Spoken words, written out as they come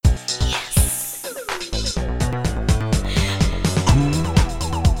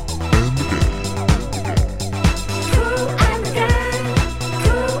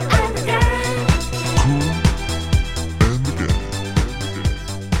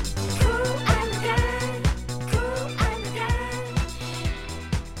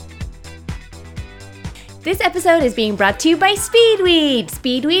This episode is being brought to you by Speedweed.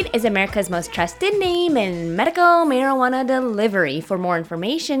 Speedweed is America's most trusted name in medical marijuana delivery. For more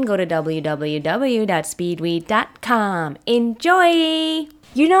information, go to www.speedweed.com. Enjoy!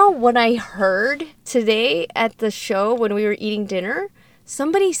 You know what I heard today at the show when we were eating dinner?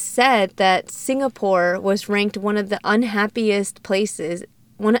 Somebody said that Singapore was ranked one of the unhappiest places,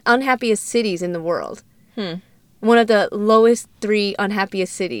 unhappiest cities in the world. One of the lowest 3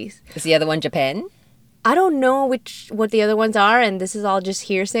 unhappiest cities. Is the other one Japan? I don't know what the other ones are, and this is all just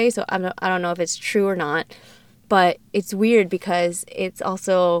hearsay, so I don't know if it's true or not. But it's weird because it's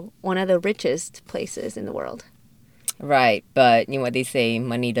also one of the richest places in the world. Right, but you know what they say,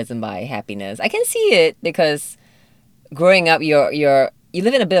 money doesn't buy happiness. I can see it because growing up, you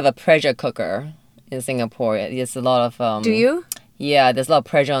live in a bit of a pressure cooker in Singapore. There's a lot of Do you? Yeah, there's a lot of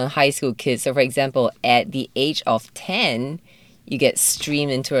pressure on high school kids. So, for example, at the age of 10, you get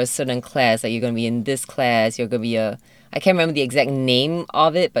streamed into a certain class. Like, you're going to be in this class. You're going to be I can't remember the exact name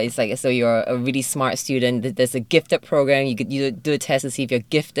of it, but it's like, so you're a really smart student. There's a gifted program. You do a test to see if you're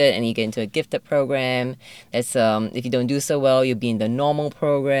gifted, and you get into a gifted program. There's if you don't do so well, you'll be in the normal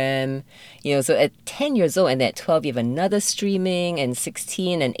program. You know, so at 10 years old and at 12, you have another streaming, and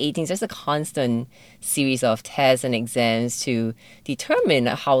 16 and 18. So there's a constant series of tests and exams to determine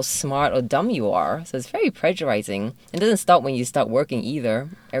how smart or dumb you are. So it's very pressurizing. It doesn't stop when you start working either.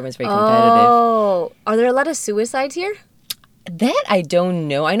 Everyone's very competitive. Oh, are there a lot of suicides here? That I don't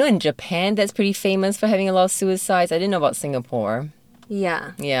know. I know in Japan that's pretty famous for having a lot of suicides. I didn't know about Singapore.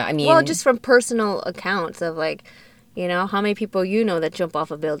 Yeah. Yeah, I mean... Well, just from personal accounts of like, you know, how many people you know that jump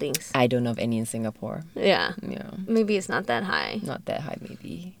off of buildings. I don't know of any in Singapore. Yeah. Yeah. Maybe it's not that high. Not that high,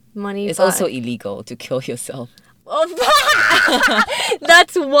 maybe. Money. It's also illegal to kill yourself. Oh,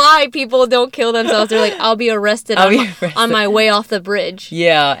 that's why people don't kill themselves. They're like, I'll be arrested, on my way off the bridge.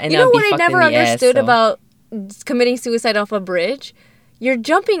 Yeah, and you know I'll what be I never fucked in the understood ass, so. about committing suicide off a bridge? You're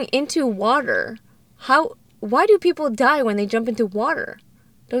jumping into water. Why do people die when they jump into water?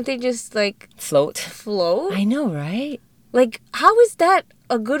 Don't they just like Float? I know, right? Like, how is that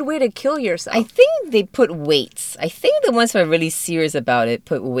a good way to kill yourself? I think they put weights. I think the ones who are really serious about it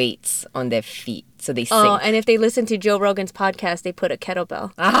put weights on their feet so they sink. Oh, and if they listen to Joe Rogan's podcast, they put a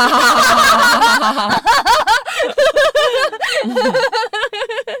kettlebell.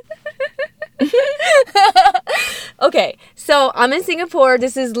 Okay, so I'm in Singapore.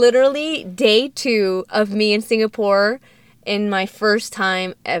 This is literally day 2 of me in Singapore in my first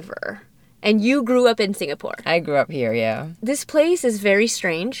time ever. And you grew up in Singapore. I grew up here, yeah. This place is very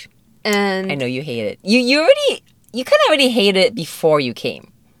strange. And I know you hate it. You kind of already hated it before you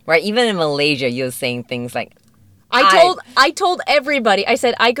came, right? Even in Malaysia, you were saying things like, I told everybody. I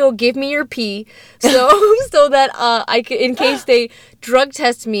said, I go give me your pee, so that in case they drug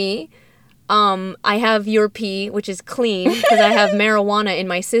test me, I have your pee, which is clean because I have marijuana in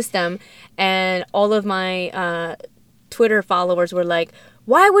my system, and all of my Twitter followers were like,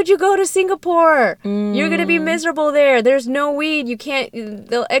 why would you go to Singapore? You're going to be miserable there. There's no weed.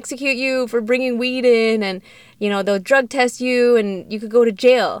 They'll execute you for bringing weed in, and, you know, they'll drug test you and you could go to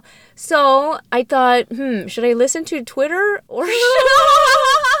jail. So I thought, should I listen to Twitter or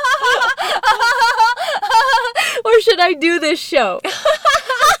should I do this show?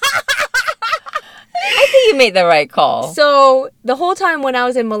 I think you made the right call. So the whole time when I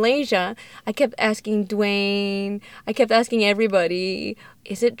was in Malaysia, I kept asking Dwayne, I kept asking everybody,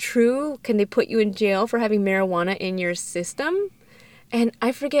 is it true? Can they put you in jail for having marijuana in your system? And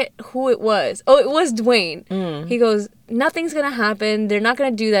I forget who it was. Oh, it was Dwayne. He goes, nothing's going to happen. They're not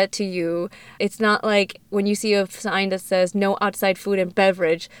going to do that to you. It's not like when you see a sign that says no outside food and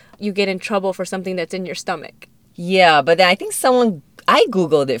beverage, you get in trouble for something that's in your stomach. Yeah, but then I think I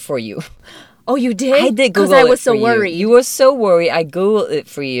Googled it for you. Oh, you did? I did Google it. Because I was so worried. You were so worried. I Googled it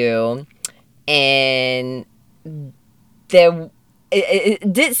for you. And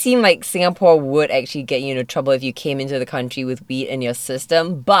it did seem like Singapore would actually get you into trouble if you came into the country with weed in your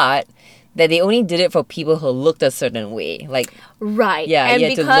system. But that they only did it for people who looked a certain way. Like, right. Yeah, and you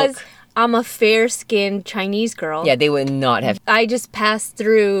had because to look. I'm a fair-skinned Chinese girl. Yeah, they would not have. I just passed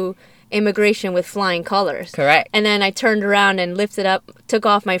through immigration with flying colors. Correct. And then I turned around and lifted up, took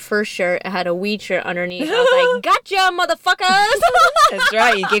off my first shirt, and had a weed shirt underneath. I was like, gotcha, motherfuckers! That's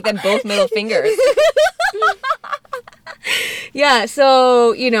right. You gave them both middle fingers. Yeah,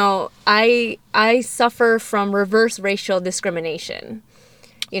 so, you know, I suffer from reverse racial discrimination.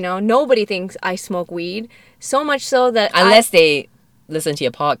 You know, nobody thinks I smoke weed. So much so that Unless they listen to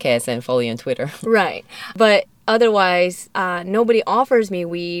your podcast and follow you on Twitter. Right. But otherwise, nobody offers me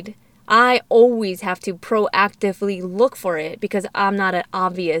weed. I always have to proactively look for it because I'm not an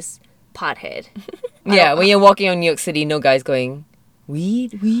obvious pothead. Yeah, when you're walking on New York City, no guy's going,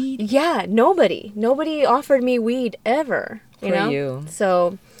 weed, weed. Yeah, nobody offered me weed ever. You For know. you.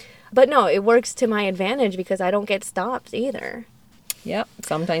 So, but no, it works to my advantage because I don't get stopped either. Yep.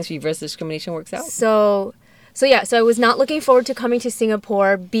 Sometimes reverse discrimination works out. So I was not looking forward to coming to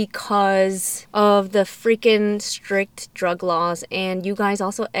Singapore because of the freaking strict drug laws, and you guys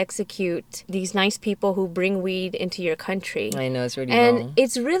also execute these nice people who bring weed into your country. I know, it's really And wrong.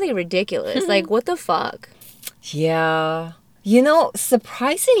 it's really ridiculous. Like, what the fuck? Yeah. You know,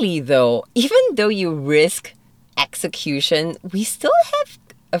 surprisingly though, even though you risk execution, we still have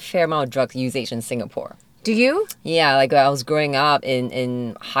a fair amount of drug usage in Singapore. Do you? Yeah, like when I was growing up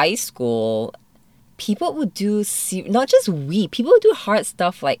in high school, people would do, not just weed, people would do hard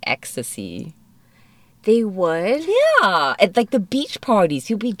stuff like ecstasy. They would? Yeah, at like the beach parties,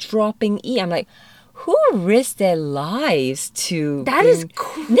 you'll be dropping E. I'm like, who risked their lives to... That is Isn't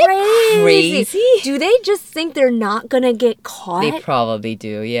that crazy? Do they just think they're not gonna get caught? They probably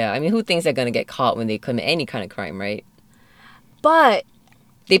do, yeah. I mean, who thinks they're going to get caught when they commit any kind of crime, right? But...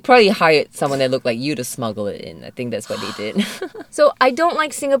 They probably hired someone that looked like you to smuggle it in. I think that's what they did. So I don't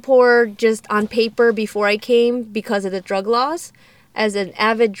like Singapore just on paper before I came because of the drug laws as an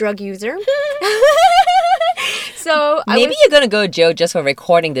avid drug user. So Maybe you're going to go to jail just for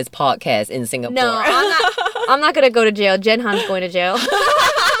recording this podcast in Singapore. No, I'm not going to go to jail. Jen Han's going to jail.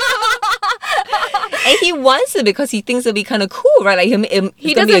 And he wants it because he thinks it'll be kind of cool, right? Like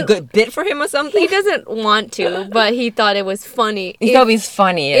it's going to be a good bit for him or something. He doesn't want to, but he thought it was funny. He thought it was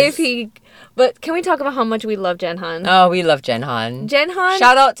funny. Yes. But can we talk about how much we love Jen Han? Oh, we love Jen Han. Jen Han.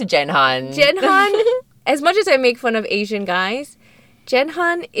 Shout out to Jen Han. Jen Han, as much as I make fun of Asian guys, Jen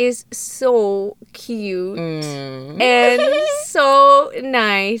Han is so cute and so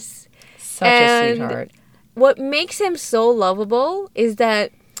nice. Such a sweetheart. What makes him so lovable is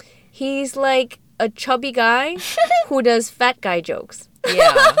that he's like a chubby guy who does fat guy jokes.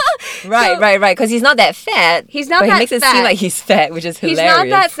 Yeah. Right. Because he's not that fat. He's not but that he makes it fat. seem like he's fat, which is hilarious. He's not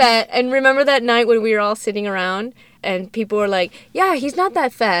that fat. And remember that night when we were all sitting around and people were like, yeah, he's not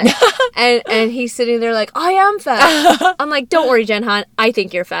that fat. and he's sitting there like, I am fat. I'm like, don't worry, Jen Han. I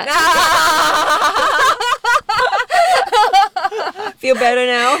think you're fat. Feel better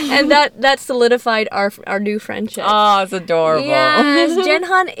now? And that solidified our new friendship. Oh, it's adorable. Yes, Jen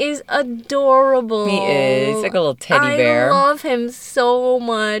Han is adorable. He is. He's like a little teddy bear. I love him so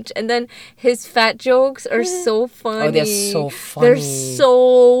much. And then his fat jokes are so funny. Oh, they're so funny. They're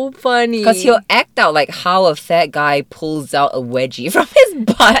so funny. Because he'll act out like how a fat guy pulls out a wedgie from his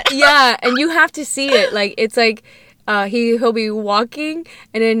butt. Yeah, and you have to see it. Like it's like he'll be walking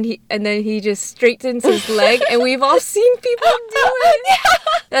and then he just straightens his leg, and we've all seen people do it.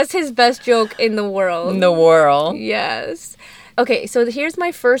 That's his best joke in the world. In the world. Yes. Okay, so here's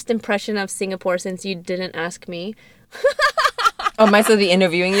my first impression of Singapore since you didn't ask me. Oh, am I supposed to be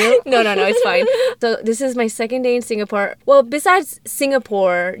interviewing you? No, it's fine. So this is my second day in Singapore. Well, besides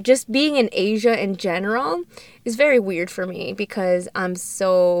Singapore, just being in Asia in general is very weird for me because I'm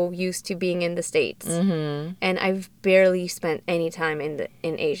so used to being in the States. Mm-hmm. And I've barely spent any time in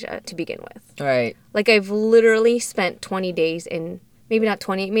Asia to begin with. Right. Like I've literally spent 20 days maybe not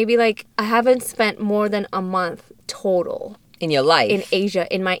 20, maybe like I haven't spent more than a month total. In your life? In Asia,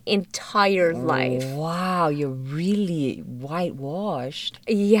 in my entire life. Wow, you're really whitewashed.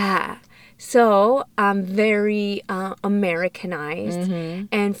 Yeah. So I'm very Americanized. Mm-hmm.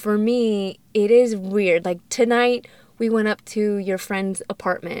 And for me, it is weird. Like tonight, we went up to your friend's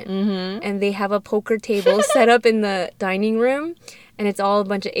apartment. Mm-hmm. And they have a poker table set up in the dining room. And it's all a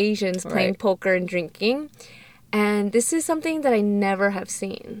bunch of Asians playing poker and drinking. And this is something that I never have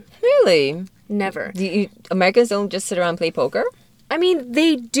seen. Really? Never. Americans don't just sit around and play poker? I mean,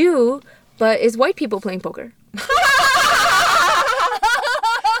 they do, but it's white people playing poker.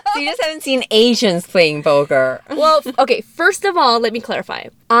 So you just haven't seen Asians playing poker. Well, okay, first of all, let me clarify.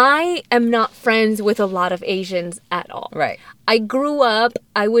 I am not friends with a lot of Asians at all. Right. I grew up,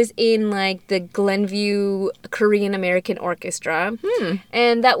 I was in like the Glenview Korean American Orchestra.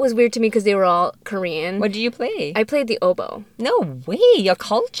 And that was weird to me because they were all Korean. What did you play? I played the oboe. No way, you're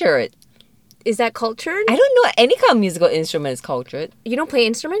cultured. Is that cultured? I don't know any kind of musical instrument is cultured. You don't play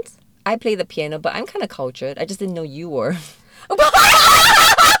instruments? I play the piano, but I'm kind of cultured. I just didn't know you were. You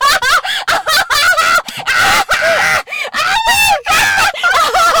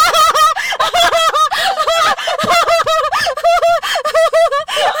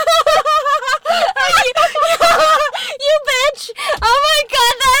bitch! Oh my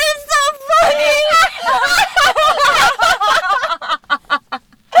god, that is so funny!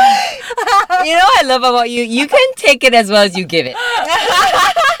 You know what I love about you? You can take it as well as you give it.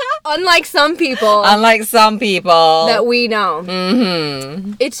 Unlike some people Unlike some people. that we know.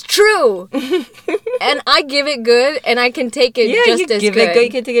 Mm-hmm. It's true. And I give it good, and I can take it just as give good. it good, you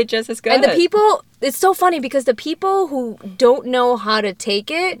can take it just as good. And the people, it's so funny because the people who don't know how to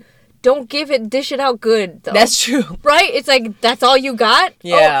take it, don't dish it out good, though. That's true. Right? It's like, that's all you got?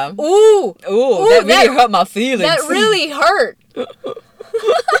 Yeah. Oh, Ooh, that really hurt my feelings. That really hurt.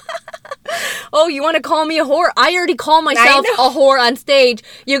 Oh, you want to call me a whore? I already call myself a whore on stage.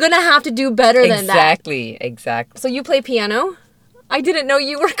 You're going to have to do better than that. Exactly. So you play piano? I didn't know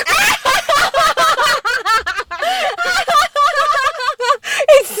you were...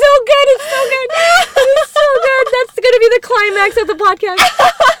 It's so good. It's so good. It's so good. That's going to be the climax of the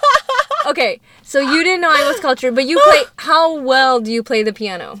podcast. Okay, so you didn't know I was cultured, but you play... How well do you play the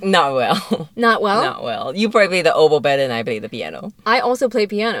piano? Not well. Not well? Not well. You probably play the oboe better than I play the piano. I also play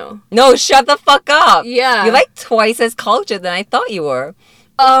piano. No, shut the fuck up. Yeah. You're like twice as cultured than I thought you were.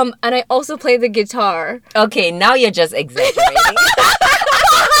 And I also play the guitar. Okay, now you're just exaggerating.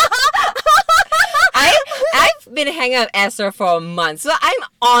 I've been hanging out with Esther for a month, so I'm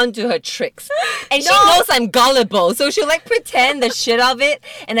on to her tricks. And she knows I'm gullible, so she'll like pretend the shit of it,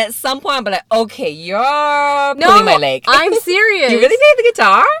 and at some point I'll be like, okay, you're pulling my leg. I'm serious. You really play the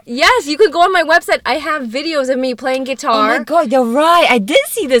guitar? Yes, you could go on my website. I have videos of me playing guitar. Oh my god, you're right. I did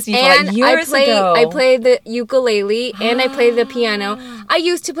see this before, and like years ago. I play the ukulele and I play the piano. I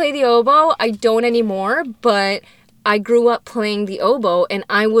used to play the oboe. I don't anymore, but I grew up playing the oboe, and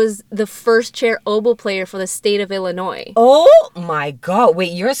I was the first chair oboe player for the state of Illinois. Oh my god,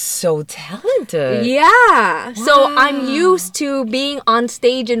 wait, you're so talented. Yeah. Wow. So I'm used to being on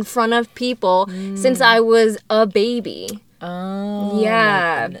stage in front of people since I was a baby. Oh.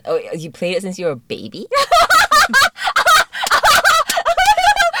 Yeah. Oh, you played it since you were a baby? You're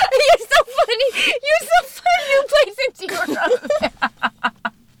so funny. You're so funny. You played since you were a baby.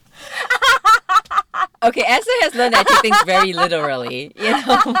 Okay, Esther has learned that she thinks very literally, you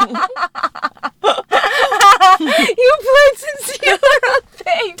know. You played since you were a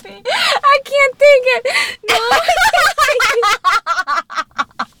baby. I can't think it.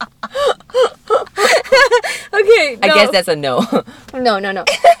 No. Okay, no. I guess that's a no. No.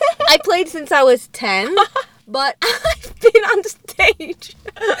 I played since I was 10, but I've been on stage.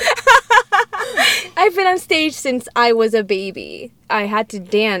 I've been on stage since I was a baby. I had to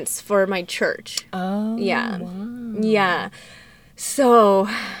dance for my church. Oh, yeah. Wow. Yeah. So,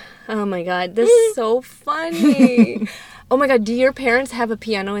 oh my God, this is so funny. Oh my God, do your parents have a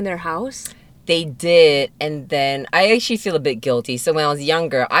piano in their house? They did, and then I actually feel a bit guilty. So when I was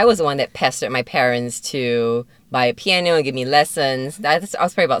younger, I was the one that pestered my parents to buy a piano and give me lessons. I was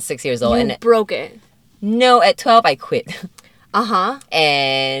probably about 6 years old. You broke it. No, at 12 I quit. Uh-huh.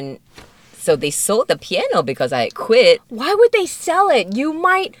 And so they sold the piano because I had quit. Why would they sell it? You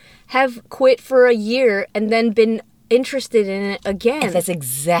might have quit for a year and then been interested in it again. And that's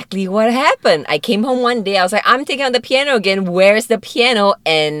exactly what happened. I came home one day, I was like, I'm taking out the piano again. Where's the piano?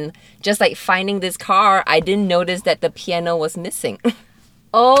 And just like finding this car, I didn't notice that the piano was missing.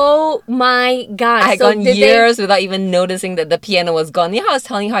 Oh my God. I had gone years without even noticing that the piano was gone. You know how I was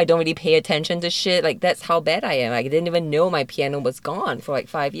telling you how I don't really pay attention to shit? Like, that's how bad I am. Like, I didn't even know my piano was gone for like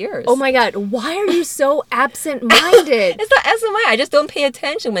 5 years. Oh my God. Why are you so absent-minded? It's not absent-minded. I just don't pay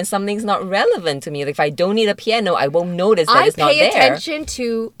attention when something's not relevant to me. Like, if I don't need a piano, I won't notice that it's not there. I pay attention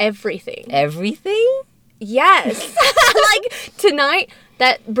to everything. Everything? Yes. Like, tonight,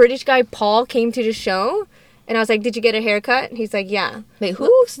 that British guy Paul came to the show. And I was like, did you get a haircut? He's like, yeah. Wait,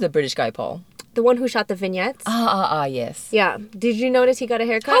 who's the British guy, Paul? The one who shot the vignettes. Yes. Yeah. Did you notice he got a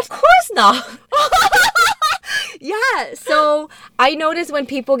haircut? Of course not. Yeah. So I notice when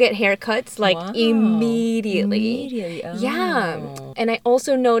people get haircuts, like, immediately. Immediately. Oh. Yeah. And I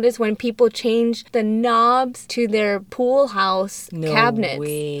also notice when people change the knobs to their pool house cabinets.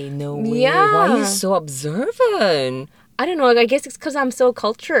 No way. Yeah. Why are you so observant? I don't know. I guess it's because I'm so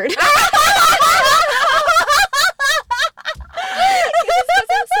cultured.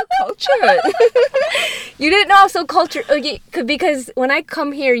 Cultured. You didn't know I'm so cultured. Okay, because when I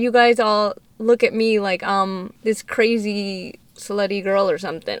come here, you guys all look at me like this crazy slutty girl or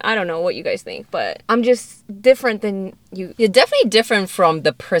something. I don't know what you guys think, but I'm just different than you. You're definitely different from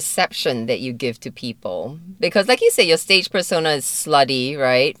the perception that you give to people. Because like you said, your stage persona is slutty,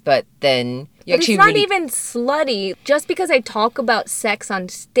 right? But then you actually it's not even slutty. Just because I talk about sex on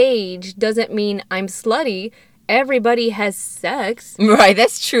stage doesn't mean I'm slutty. Everybody has sex. Right,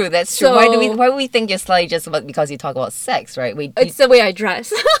 that's true. That's true. So, why do we think you're slutty just because you talk about sex, right? It's the way I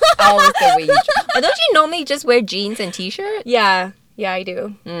dress. Oh, it's the way you dress. Don't you normally just wear jeans and t-shirt? Yeah. Yeah, I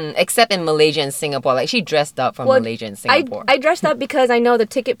do. Except in Malaysia and Singapore. Like, she dressed up for Malaysia and Singapore. I dressed up because I know the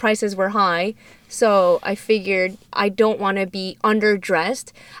ticket prices were high. So I figured I don't want to be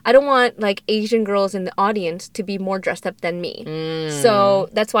underdressed. I don't want like Asian girls in the audience to be more dressed up than me. So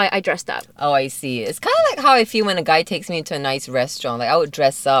that's why I dressed up. Oh, I see. It's kind of like how I feel when a guy takes me into a nice restaurant. Like, I would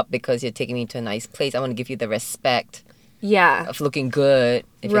dress up because you're taking me to a nice place. I want to give you the respect Yeah. of looking good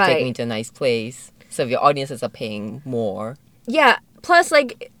if you're taking Right. me to a nice place. So if your audiences are paying more. Yeah. Plus,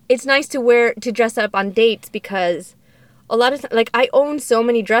 like, it's nice to dress up on dates because a lot of like I own so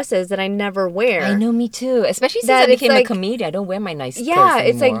many dresses that I never wear. I know, me too. Especially since That I it's became a like- comedian. I don't wear my nice clothes Yeah, anymore.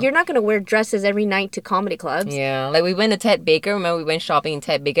 it's like you're not gonna wear dresses every night to comedy clubs. Yeah, like we went to Ted Baker. Remember, we went shopping in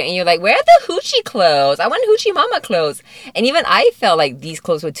Ted Baker, and you're like, "Where are the hoochie clothes? I want hoochie mama clothes." And even I felt like these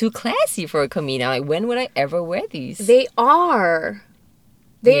clothes were too classy for a comedian. Like, when would I ever wear these? They are.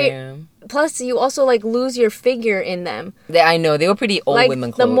 They Yeah. plus you also like lose your figure in them. I know they were pretty old Like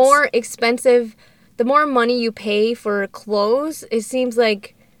women clothes. the more expensive, the more money you pay for clothes, it seems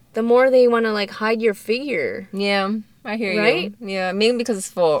like the more they want to like hide your figure. Yeah, I hear Right? you. Yeah, maybe because it's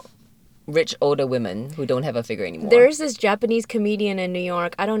for rich older women who don't have a figure anymore. There's this Japanese comedian in New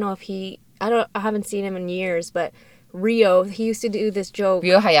York. I don't know if I haven't seen him in years, but Rio, he used to do this joke.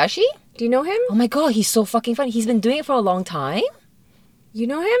 Ryo Hayashi? Do you know him? Oh my god, he's so fucking funny. He's been doing it for a long time. You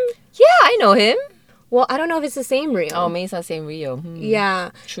know him? Yeah, I know him. Well, I don't know if it's the same Rio. Oh, maybe it's not same Rio.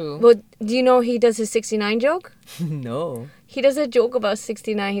 Yeah. True. Well, do you know he does his 69 joke? No. He does a joke about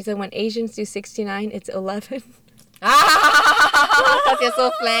 69. He said when Asians do 69, it's 11. Because you're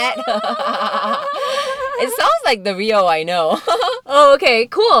so flat. It sounds like the Rio I know. Oh, okay,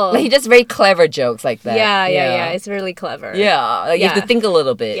 cool. Like, he does very clever jokes like that. Yeah. It's really clever. Yeah, like you have Yeah. to think a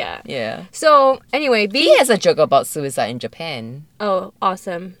little bit. Yeah. Yeah. So, anyway, He has a joke about suicide in Japan. Oh,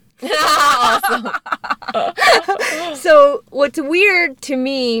 awesome. Awesome. So, what's weird to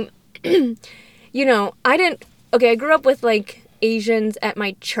me, you know, I grew up with like Asians at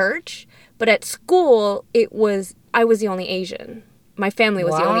my church, but at school, I was the only Asian. My family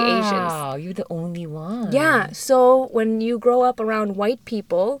was the only Asians. Wow, you're the only one. Yeah, so when you grow up around white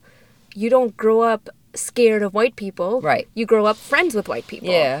people, you don't grow up scared of white people. Right. You grow up friends with white people.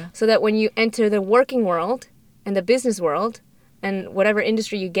 Yeah. So that when you enter the working world and the business world and whatever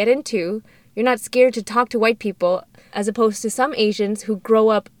industry you get into, you're not scared to talk to white people, as opposed to some Asians who grow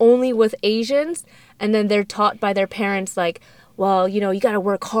up only with Asians and then they're taught by their parents like, well, you know, you got to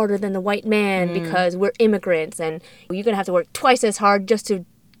work harder than the white man because we're immigrants and you're going to have to work twice as hard just to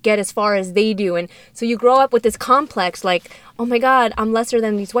get as far as they do. And so you grow up with this complex like, oh my God, I'm lesser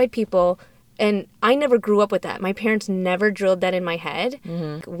than these white people. And I never grew up with that. My parents never drilled that in my head.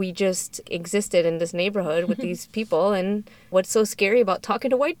 We just existed in this neighborhood with these people. And what's so scary about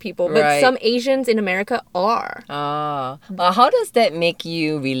talking to white people? But Right. some Asians in America are. How does that make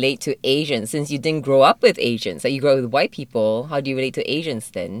you relate to Asians since you didn't grow up with Asians? Like, you grew up with white people. How do you relate to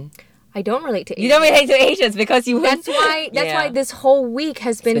Asians then? I don't relate to Asians. You don't relate to Asians because you That's why this whole week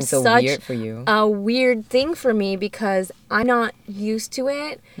has been, been so such weird for you. a weird thing for me because I'm not used to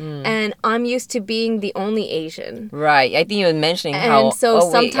it and I'm used to being the only Asian. Right. I think you were mentioning And how so I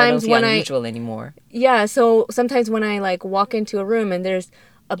don't sometimes feel when unusual anymore. Yeah, so sometimes when I like walk into a room and there's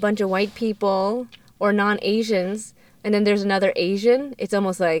a bunch of white people or non-Asians and then there's another Asian, it's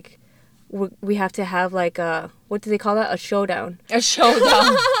almost like we have to have like what do they call that? A showdown. A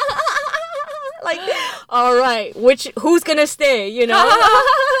showdown. Like, all right, who's gonna stay, you know?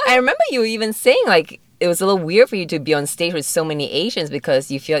 I remember you even saying like it was a little weird for you to be on stage with so many Asians because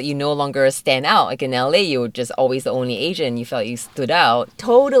you felt you no longer stand out. Like in LA, you were just always the only Asian. You felt you stood out.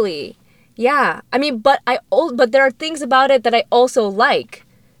 Totally. Yeah. I mean, but there are things about it that I also like.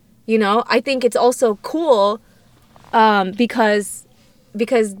 You know, I think it's also cool because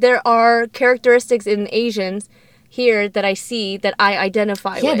there are characteristics in Asians here that I see that I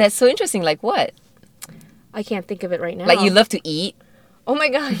identify with. Yeah, that's so interesting. Like what? I can't think of it right now. Like you love to eat. Oh my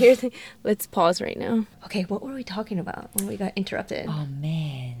God, let's pause right now. Okay, what were we talking about when we got interrupted? Oh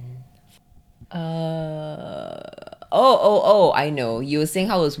man. Oh, I know. You were saying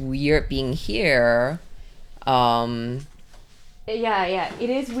how it was weird being here. Yeah, it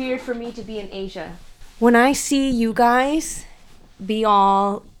is weird for me to be in Asia. When I see you guys be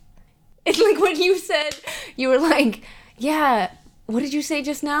all... It's like when you said, you were like, yeah, what did you say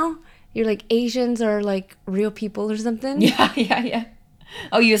just now? You're like, Asians are like real people or something? Yeah.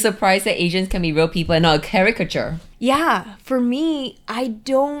 Oh, you're surprised that Asians can be real people and not a caricature. Yeah, for me, I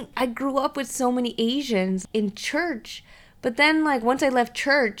grew up with so many Asians in church. But then like once I left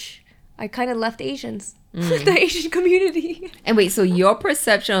church, I kind of left Asians. the Asian community. And wait, so your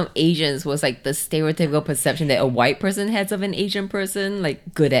perception of Asians was like the stereotypical perception that a white person has of an Asian person,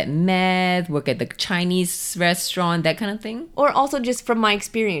 like good at math, work at the Chinese restaurant, that kind of thing? Or also just from my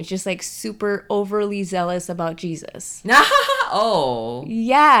experience, just like super overly zealous about Jesus. Oh.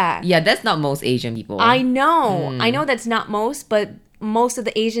 Yeah. Yeah, that's not most Asian people. I know. I know that's not most, but most of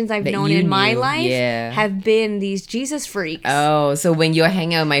the Asians I've That known you in my knew, life yeah. have been these Jesus freaks. Oh, so when you're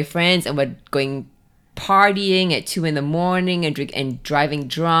hanging out with my friends and we're going partying at 2 a.m. and driving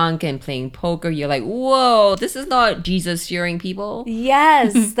drunk and playing poker, you're like, whoa, this is not Jesus fearing people.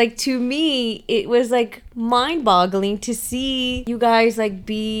 Yes, like to me, it was like mind-boggling to see you guys like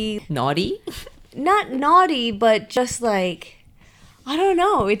be Naughty? not naughty, but just like, I don't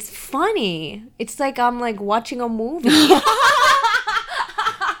know, it's funny. It's like I'm like watching a movie.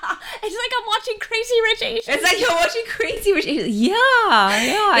 It's like I'm watching Crazy Rich Asians. It's like you're watching Crazy Rich Asians. Yeah,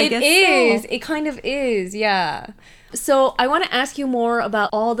 I guess is. so. It kind of is, yeah. So I want to ask you more about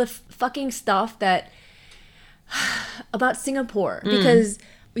all the fucking stuff that about Singapore because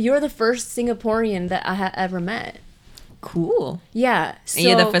you're the first Singaporean that I have ever met. Cool. Yeah. So, And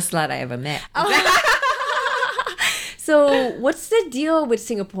you're the first slut I ever met. So what's the deal with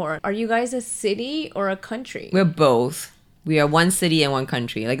Singapore? Are you guys a city or a country? We're both. We are one city and one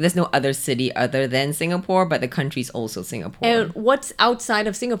country. Like, there's no other city other than Singapore, but the country's also Singapore. And what's outside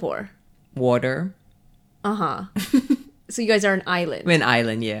of Singapore? Water. Uh-huh. So you guys are an island. We're an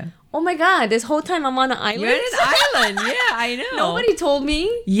island, yeah. Oh my god, this whole time I'm on an island? You're an island, yeah, I know. Nobody told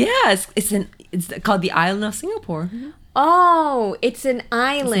me. Yes, it's called the island of Singapore. Oh, it's an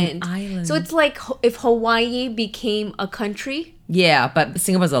island. island. So it's like if Hawaii became a country? Yeah, but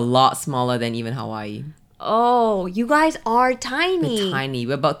Singapore's a lot smaller than even Hawaii. Oh, you guys are tiny. We're tiny.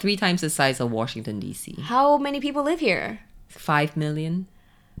 We're about 3 times the size of Washington, D.C. How many people live here? 5 million.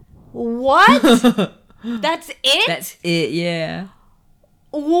 What? That's it? That's it, yeah.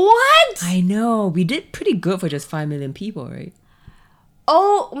 What? I know. We did pretty good for just 5 million people, right?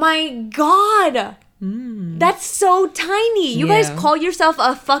 Oh my god. That's so tiny. You guys Yeah. call yourself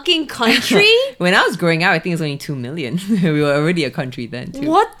a fucking country? When I was growing up, I think it was only 2 million. We were already a country then, too.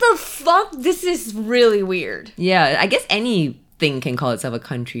 What the fuck? This is really weird. Yeah, I guess anything can call itself a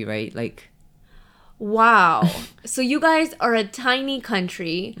country, right? Like, Wow. So you guys are a tiny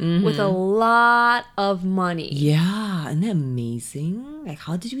country with a lot of money. yeah, isn't that amazing? Like,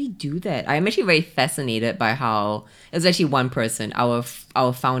 how did we do that? I'm actually very fascinated by how it was actually one person, our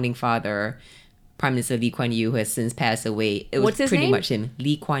founding father, Prime Minister Lee Kuan Yew, who has since passed away. It was What's his pretty name? much him,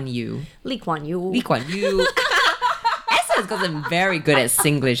 Lee Kuan Yew. Lee Kuan Yew. Lee Kuan Yew. Esther has gotten very good at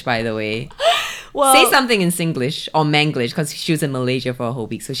Singlish, by the way. Well, Say something in Singlish or Manglish, because she was in Malaysia for a whole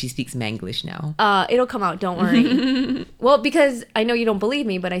week, so she speaks Manglish now. it'll come out, don't worry. Well, because I know you don't believe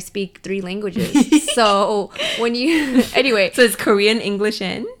me, but I speak 3 languages. So when you... Anyway. So it's Korean, English,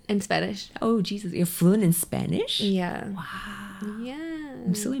 and? And Spanish. Oh, Jesus. You're fluent in Spanish? Yeah. Wow. Yeah.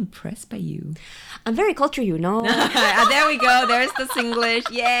 I'm so impressed by you. I'm very cultured, you know. There we go. There's the Singlish.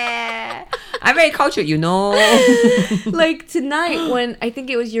 Yeah. I'm very cultured, you know. Like tonight when I think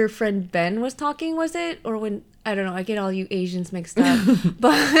it was your friend Ben was talking, was it? Or when... I don't know. I get all you Asians mixed up.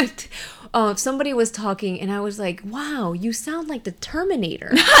 But somebody was talking and I was like, wow, you sound like the Terminator.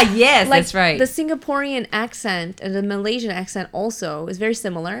 Yes, Like, that's right. The Singaporean accent and the Malaysian accent also is very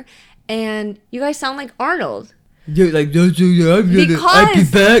similar. And you guys sound like Arnold. You're like, I'll be Because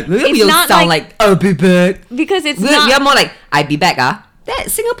back. Look at it's you not sound like, I'll be back. Because it's We're not... more like, I'll be back,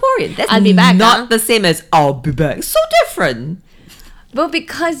 That's Singaporean. That's I'll be back, not the same as I'll be back. So different. But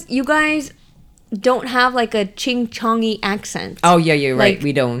because you guys don't have like a ching-chongy accent. Oh, yeah, you're right. Like,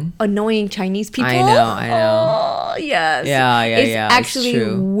 We don't. Annoying Chinese people. I know. Oh, yes. Yeah, It's it's actually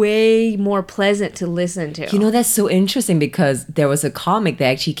true. way more pleasant to listen to. You know, that's so interesting because there was a comic that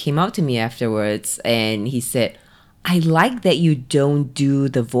actually came out to me afterwards and he said, I like that you don't do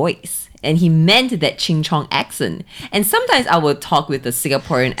the voice. And he meant that Ching Chong accent. And sometimes I will talk with the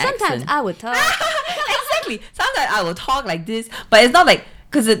Singaporean Sometimes accent. I would talk. Exactly. Sometimes I will talk like this. But it's not like,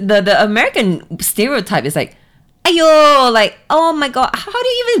 because the American stereotype is like, ayo, like, oh my god, how do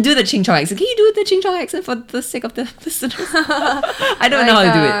you even do the Ching Chong accent? Can you do the Ching Chong accent for the sake of the listeners? I don't know how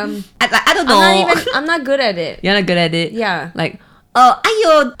to do it. I don't know. I'm not good at it. You're not good at it? Yeah. Like,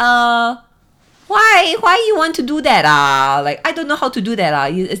 ayo, why you want to do that? Like, I don't know how to do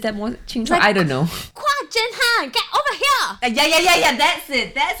that. Is that more Ching Chong? Like, I don't know. Kwa Zhenhan, get over here. Yeah. That's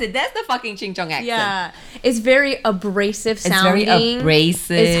it. That's the fucking Ching Chong accent. Yeah. It's very abrasive It's sounding. very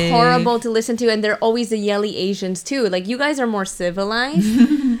abrasive. It's horrible to listen to, and they're always the yelly Asians too. Like, you guys are more civilized,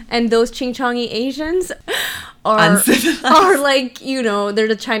 and those ching-chongy Asians are Uncivilized. are like, you know, they're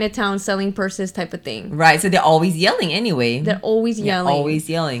the Chinatown selling purses type of thing. Right, so they're always yelling anyway. They're always yelling. Always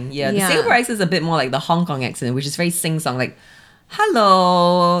yelling. Yeah, the Yeah. Singapore accent is a bit more like the Hong Kong accent, which is very sing-song. Like,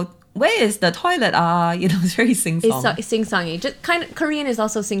 hello, where is the toilet? You know, it's very sing-song. It's sing-songy. Just kind of Korean is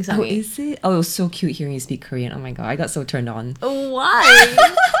also sing-songy. Oh, is it? Oh, it was so cute hearing you speak Korean. Oh my god, I got so turned on. Why?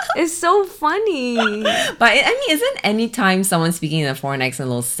 It's so funny. But I mean, isn't any time someone speaking in a foreign accent a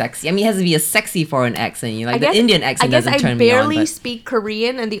little sexy? I mean, it has to be a sexy foreign accent. You know, like the Indian accent doesn't turn me on. I barely But speak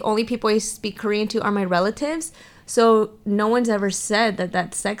Korean, and the only people I speak Korean to are my relatives. So no one's ever said that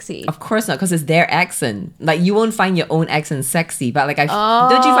that's sexy. of course not, because it's their accent. Like, you won't find your own accent sexy, but like, don't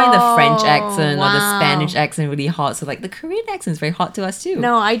you find the French accent or the wow. Spanish accent really hot? So like, the Korean accent is very hot to us too.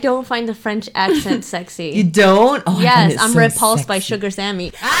 No, I don't find the French accent sexy. You don't? Oh, I find Yes, it I'm so repulsed by sexy. Sugar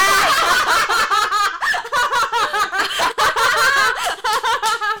Sammy.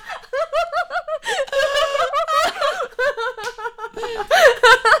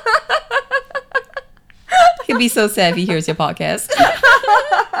 He'd be so sad if he hears your podcast.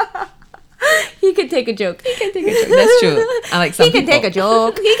 He could take a joke. He can take a joke. That's true. Unlike some He can people. take a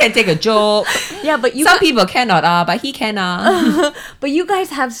joke. He can take a joke. Yeah, but you Some people cannot, but he can. but you guys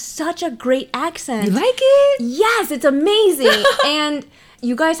have such a great accent. You like it? Yes, it's amazing. And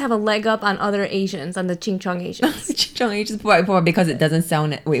you guys have a leg up on other Asians, on the Ching Chong Asians. Chong ages because it doesn't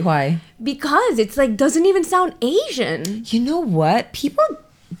sound. Wait, why? Because it's like, doesn't even sound Asian. You know what? People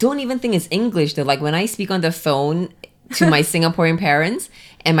don't even think it's English though. Like, when I speak on the phone to my Singaporean parents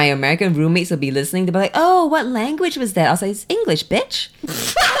and my American roommates will be listening, they'll be like, "Oh, what language was that?" I was like, "It's English, bitch."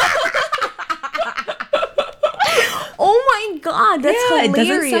 Oh my god, that's Yeah, hilarious. it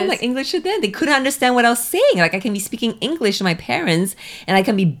doesn't sound like English to them. They couldn't understand what I was saying. Like, I can be speaking English to my parents and I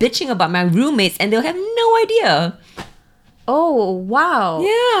can be bitching about my roommates and they'll have no idea. Oh, wow.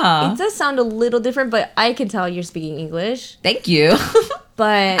 Yeah. It does sound a little different, but I can tell you're speaking English. Thank you.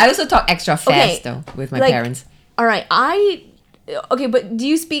 But I also talk extra fast Okay, though with my like, parents. all right, okay, but do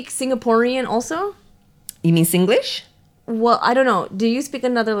you speak Singaporean also? You mean Singlish? Well, I don't know. Do you speak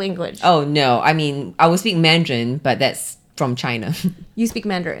another language? Oh no, I mean I will speak Mandarin, but that's from China. You speak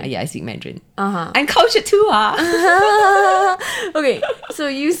Mandarin. Yeah, I speak Mandarin. Uh-huh. I'm cultured too, Okay, so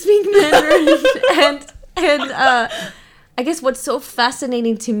you speak Mandarin and I guess what's so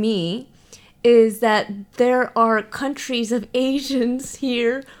fascinating to me is that there are countries of Asians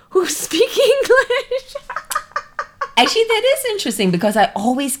here who speak English. Actually, that is interesting because I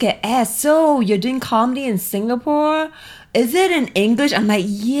always get asked, "So, you're doing comedy in Singapore? Is it in English?" I'm like,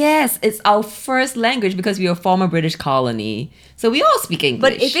 "Yes, it's our first language because we are a former British colony. So we all speak English."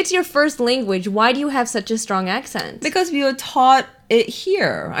 But if it's your first language, why do you have such a strong accent? because we were taught it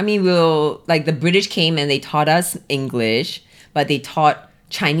here. I mean, like the British came and they taught us English, but they taught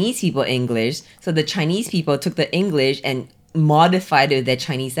Chinese people English. So the Chinese people took the English and modified it with their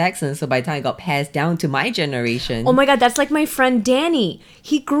Chinese accent. So by the time it got passed down to my generation. Oh my god, that's like my friend Danny.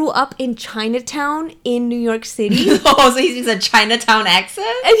 He grew up in Chinatown in New York City. Oh, so he speaks a Chinatown accent?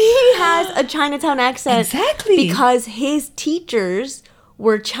 And he has a Chinatown accent. Exactly. Because his teachers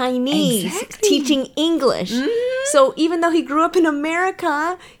were Chinese Exactly. teaching English. So even though he grew up in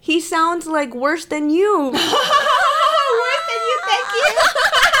America, he sounds like worse than you. Worse than you, thank you.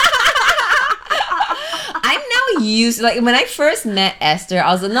 I'm now used, like when I first met Esther,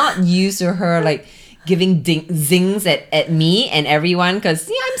 I was not used to her like giving zings at me and everyone because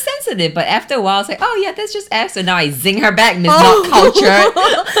I'm sensitive. But after a while, I was like, oh yeah, that's just Esther. Now I zing her back, Miss Not Cultured.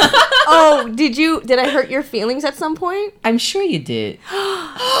 Oh, did I hurt your feelings at some point? I'm sure you did.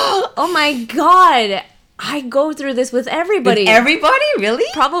 Oh my god. I go through this with everybody. With everybody? Really?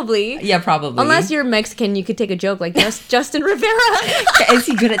 Probably. Yeah, probably. Unless you're Mexican, you could take a joke like Justin Rivera. Is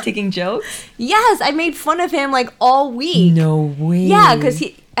he good at taking jokes? Yes, I made fun of him like all week. No way. Yeah, because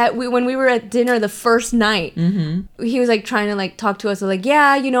when we were at dinner the first night, he was like trying to like talk to us. Like,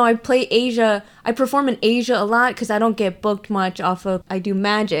 yeah, I play Asia. I perform in Asia a lot because I don't get booked much off of. I do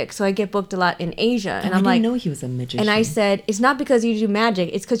magic, so I get booked a lot in Asia. And I I'm didn't like, know he was a magician. and I said, it's not because you do magic.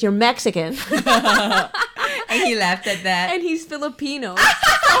 It's because you're Mexican. And he laughed at that. And he's Filipino.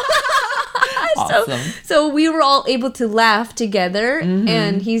 Awesome. So we were all able to laugh together,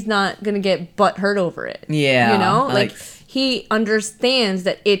 and he's not gonna get butt hurt over it. Yeah, like he understands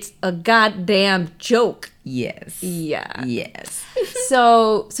that it's a goddamn joke. Yes. Yeah. Yes.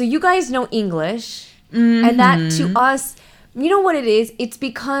 So you guys know English, and that to us, you know what it is? It's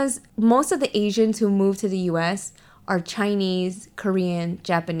because most of the Asians who move to the U.S. are Chinese, Korean,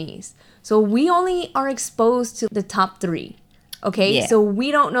 Japanese. So we only are exposed to the top 3. Okay? Yeah. So we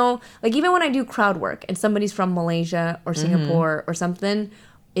don't know, like even when I do crowd work and somebody's from Malaysia or Singapore or something,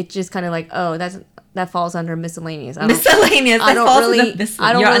 it's just kind of like, oh, that's that falls under miscellaneous. Miscellaneous. I That don't falls really. under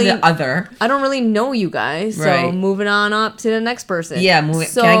I don't You're really. under other. I don't really know you guys. So Right. moving on up to the next person. Yeah,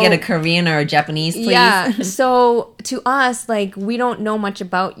 So, can I get a Korean or a Japanese, please? Yeah. So to us, like, we don't know much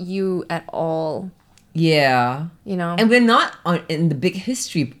about you at all. Yeah. You know. And we're not in the big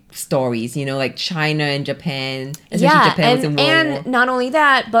history stories, like China and Japan. Especially Japan was in World War. and not only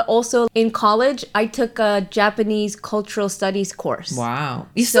that, but also in college, I took a Japanese cultural studies course. Wow.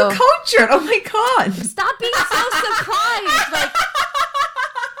 You're so cultured. Oh my God. Stop being so surprised. Like,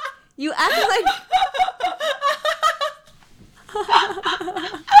 you act like...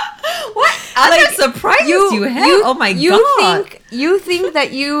 What other surprises you have? Oh my God. You think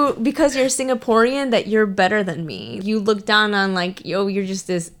that because you're Singaporean, that you're better than me. You look down on like, yo, you're just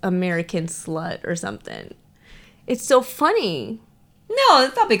this American slut or something. It's so funny. No,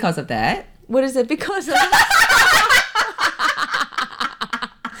 it's not because of that. What is it because of?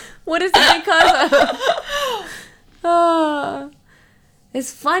 What is it because of?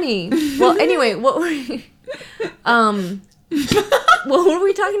 It's funny. Well, anyway, what were what were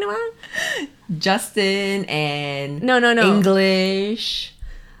we talking about? Justin and No. English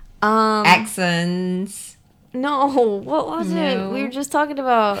accents. No, what was it? We were just talking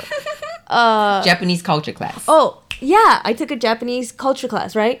about Japanese culture class. Oh, yeah, I took a Japanese culture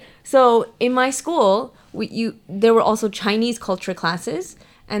class, right? So in my school, there were also Chinese culture classes,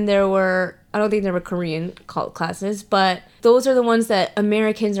 and I don't think there were Korean classes, but those are the ones that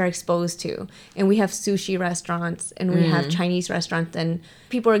Americans are exposed to. And we have sushi restaurants, and we have Chinese restaurants, and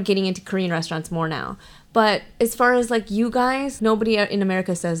people are getting into Korean restaurants more now. But as far as like you guys, nobody in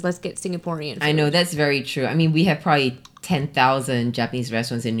America says, let's get Singaporean food. I know, that's very true. I mean, we have probably 10,000 Japanese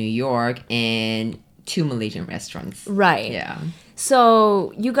restaurants in New York and 2 Malaysian restaurants. Right. Yeah.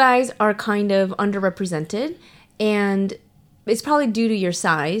 So you guys are kind of underrepresented, and it's probably due to your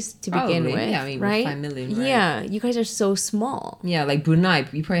size to begin with, yeah, I mean, right? we're 5 million, right? Yeah, you guys are so small. Yeah, like Brunei.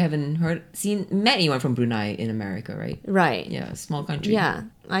 You probably haven't met anyone from Brunei in America, right? Right. Yeah, small country. Yeah,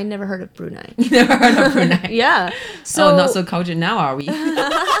 I never heard of Brunei. You never heard of Brunei? Yeah. So not so cultured now, are we?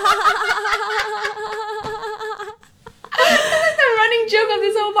 That's the running joke of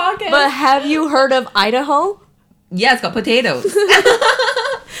this whole podcast. But have you heard of Idaho? Yeah, it's got potatoes.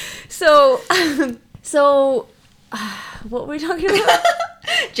 So, what were we talking about?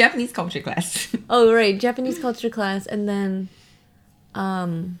 Japanese culture class. Oh, right, Japanese culture class, and then,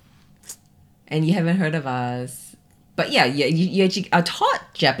 And you haven't heard of us. But yeah, you actually are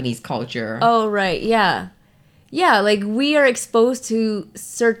taught Japanese culture. Oh, right, yeah. Yeah, like we are exposed to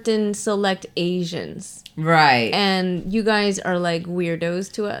certain select Asians. Right. And you guys are like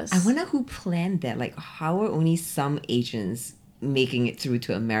weirdos to us. I wonder who planned that. Like, how are only some Asians making it through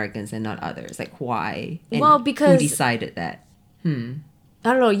to Americans and not others? Like, why? And Well, because- who decided that? I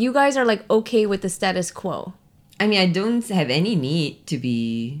don't know, you guys are like okay with the status quo. I mean, I don't have any need to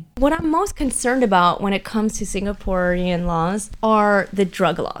be... What I'm most concerned about when it comes to Singaporean laws are the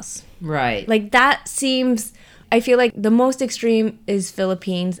drug laws. Right. Like that seems, I feel like the most extreme is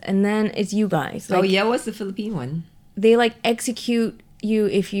Philippines, and then it's you guys. Like, oh, yeah? What's the Philippine one? They like execute you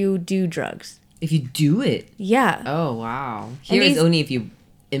if you do drugs. If you do it? Yeah. Oh, wow. Here these- is only if you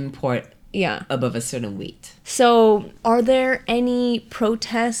import Yeah. above a certain weight. So are there any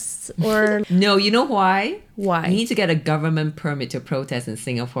protests or... No, you know why? Why? You need to get a government permit to protest in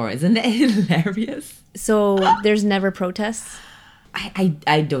Singapore. Isn't that hilarious? So there's never protests?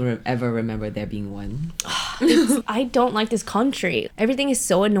 I don't ever remember there being one. I don't like this country. Everything is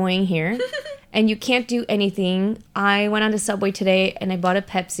so annoying here. And you can't do anything. I went on the subway today and I bought a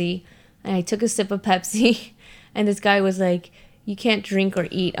Pepsi. And I took a sip of Pepsi. And this guy was like, you can't drink or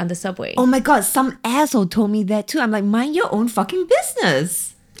eat on the subway. Oh my God, some asshole told me that too. I'm like, mind your own fucking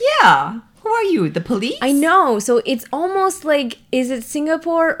business. Yeah. Who are you? The police? I know. So it's almost like, is it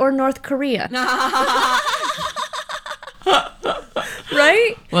Singapore or North Korea?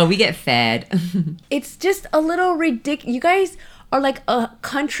 Right? Well, we get fed. It's just a little ridiculous. You guys are like a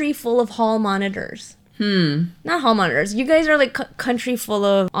country full of hall monitors. Not hall monitors. You guys are like country full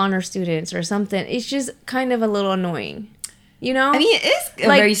of honor students or something. It's just kind of a little annoying. You know? I mean, it is a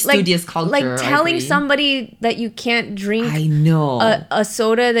very studious culture. Like telling somebody that you can't drink I know. a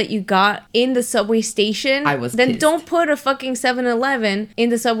soda that you got in the subway station. I was Then pissed. don't put a fucking 7-Eleven in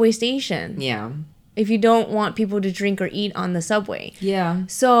the subway station. Yeah. If you don't want people to drink or eat on the subway. Yeah.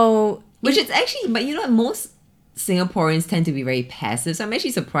 So... Which is actually, but you know what? Most Singaporeans tend to be very passive. So I'm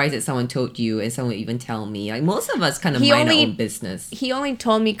actually surprised that someone told you and someone would even tell me. Like, most of us kind of mind our own business. He only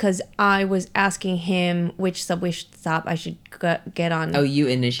told me because I was asking him which subway stop I should get on. Oh, you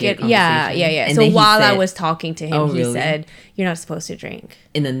initiated Yeah. conversation? And So then he while I said- was talking to him, Oh, he really? said, you're not supposed to drink.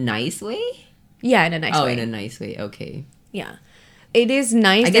 In a nice way? Yeah, in a nice way. Oh, in a nice way. Okay. Yeah. It is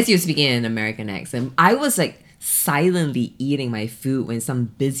nice. I guess you're speaking in an American accent. I was like silently eating my food when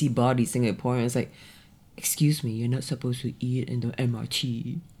some busybody Singaporean was like, "Excuse me, you're not supposed to eat in the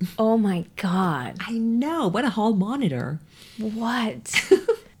MRT." Oh my God. I know. What a hall monitor. What?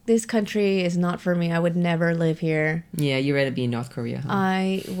 This country is not for me. I would never live here. Yeah, you'd rather be in North Korea, huh?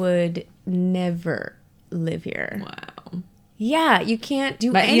 I would never live here. Wow. Yeah, you can't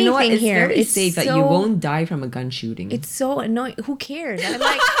do But anything you know what? It's here. very safe that you won't die from a gun shooting. It's so annoying. Who cares?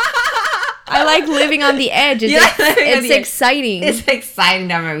 I like living on the edge. It's, it's exciting. It's exciting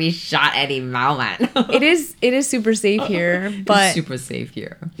that I'm gonna be shot any moment. It is super safe here, but it's super safe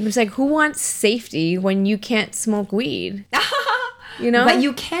here. It's like, who wants safety when you can't smoke weed? You know? But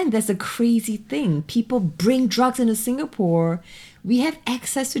you can. That's a crazy thing. People bring drugs into Singapore. We have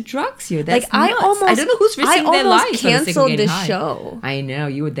access to drugs here. That's like nuts. I don't know who's risking their lives. I almost canceled this show. I know.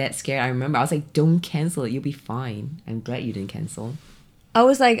 You were that scared. I remember. I was like, don't cancel it. You'll be fine. I'm glad you didn't cancel. I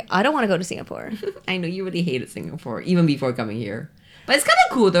was like, I don't want to go to Singapore. I know. You really hated Singapore, even before coming here. But it's kind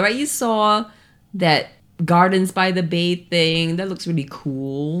of cool though, right? You saw that Gardens by the Bay thing. That looks really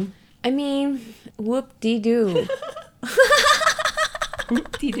cool. I mean, whoop-de-doo.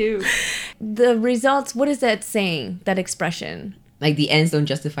 Whoop-de-doo. The results, what is that saying? That expression? Like the ends don't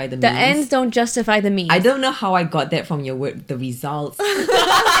justify the means. The ends don't justify the means. I don't know how I got that from your word, the results.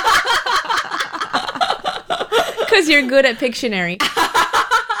 Because you're good at Pictionary.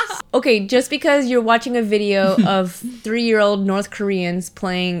 Okay, just because you're watching a video of 3-year-old North Koreans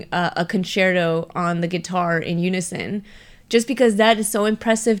playing a concerto on the guitar in unison, just because that is so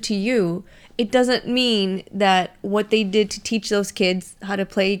impressive to you, it doesn't mean that what they did to teach those kids how to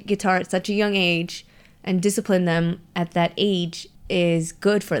play guitar at such a young age and discipline them at that age is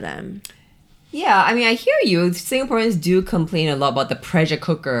good for them. Yeah, I mean, I hear you. Singaporeans do complain a lot about the pressure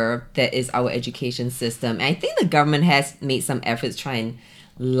cooker that is our education system. And I think the government has made some efforts to try and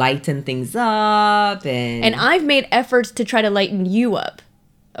lighten things up. And I've made efforts to try to lighten you up.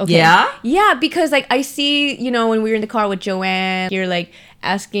 Okay. Yeah? Yeah, because like I see, you know, when we were in the car with Joanne, you're like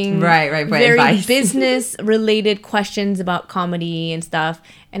asking right, very advice. business related questions about comedy and stuff.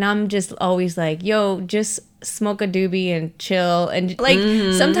 And I'm just always like, yo, just smoke a doobie and chill. And like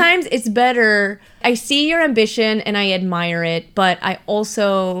sometimes it's better. I see your ambition and I admire it, but I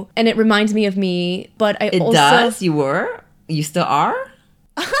also, and it reminds me of me, but I it also. does? You were? You still are?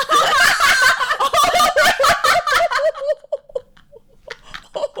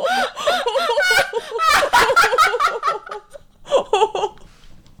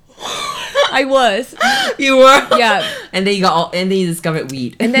 I was. You were? Yeah. And then you discovered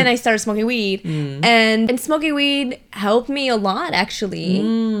weed. And then I started smoking weed. And smoking weed helped me a lot, actually.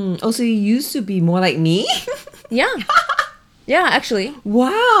 Oh, so you used to be more like me? Yeah. Yeah, actually.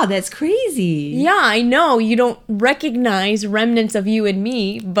 Wow, that's crazy. Yeah, I know you don't recognize remnants of you and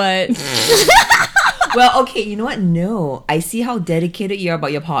me, but... Well, okay, you know what? No. I see how dedicated you are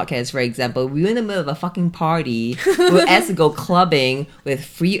about your podcast, for example. We were in the middle of a fucking party. We were asked to go clubbing with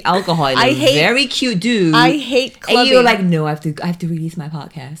free alcohol and very cute dude. I hate clubbing. And you were like, no, I have to release my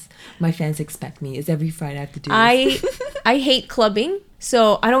podcast. My fans expect me. It's every Friday I have to do this. I hate clubbing,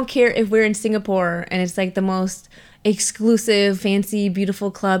 so I don't care if we're in Singapore and it's like the most exclusive, fancy,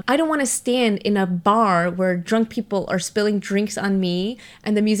 beautiful club. I don't want to stand in a bar where drunk people are spilling drinks on me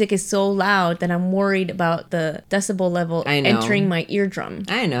and the music is so loud that I'm worried about the decibel level entering my eardrum.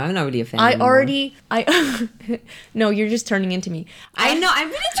 I know. I'm not really a fan anymore. No, you're just turning into me. I know. I'm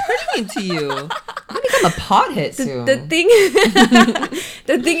really turning into you. I'm going to become a pothead soon. The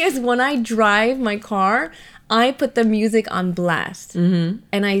thing is, when I drive my car, I put the music on blast and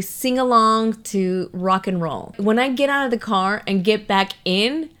I sing along to rock and roll. When I get out of the car and get back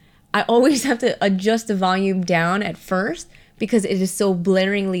in, I always have to adjust the volume down at first because it is so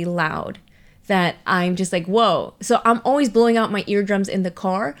blaringly loud that I'm just like, whoa. So I'm always blowing out my eardrums in the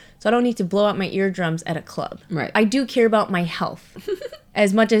car, so I don't need to blow out my eardrums at a club. Right. I do care about my health.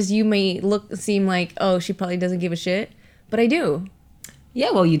 As much as you may seem like, oh, she probably doesn't give a shit, but I do.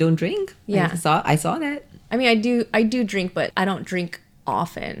 Yeah, well, you don't drink. Yeah. I saw that. I mean, I do drink, but I don't drink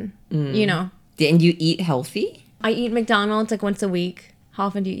often, you know. And you eat healthy? I eat McDonald's like once a week. How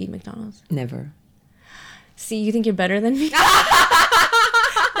often do you eat McDonald's? Never. See, you think you're better than me?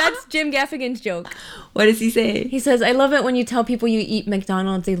 That's Jim Gaffigan's joke. What does he say? He says, I love it when you tell people you eat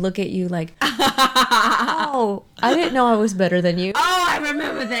McDonald's, they look at you like, oh, I didn't know I was better than you. Oh, I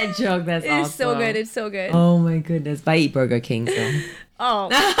remember that joke. That's awesome. It's so good. It's so good. Oh my goodness. But I eat Burger King, so. Oh.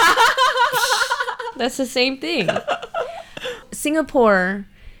 That's the same thing. Singapore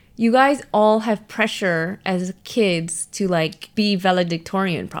you guys all have pressure as kids to like be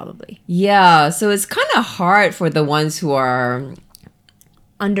valedictorian probably. Yeah, so it's kind of hard for the ones who are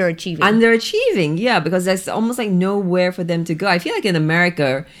underachieving, yeah, because there's almost like nowhere for them to go. I feel like in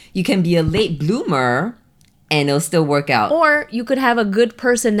America, you can be a late bloomer and it'll still work out. Or you could have a good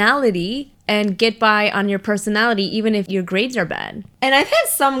personality and get by on your personality even if your grades are bad. And I've had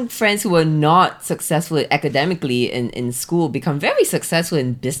some friends who were not successful academically in school become very successful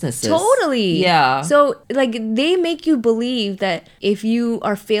in businesses. Totally. Yeah. So like they make you believe that if you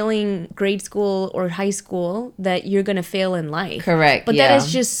are failing grade school or high school that you're going to fail in life. Correct. But that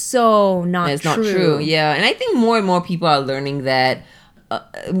is just so not true. It's not true. Yeah. And I think more and more people are learning that.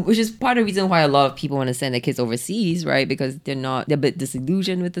 Which is part of the reason why a lot of people want to send their kids overseas, right? Because they're a bit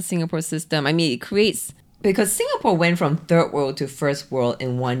disillusioned with the Singapore system. I mean, because Singapore went from third world to first world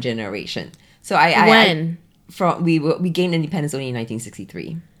in one generation. So we gained independence only in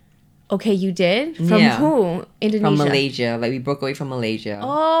 1963. Okay, you did? From who? Indonesia? From Malaysia. Like, we broke away from Malaysia.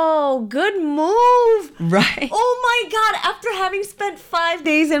 Oh, good move. Right. Oh my God. After having spent 5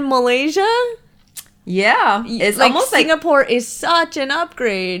 days in Malaysia? Yeah, it's like almost Singapore is such an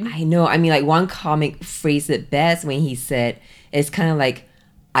upgrade. I know. I mean, like one comic phrased it best when he said, it's kind of like,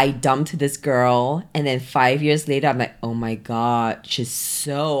 I dumped this girl and then 5 years later, I'm like, oh my God, she's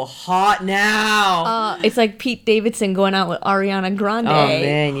so hot now. It's like Pete Davidson going out with Ariana Grande. Oh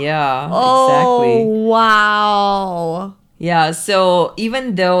man, yeah, exactly. Oh, wow. Yeah, so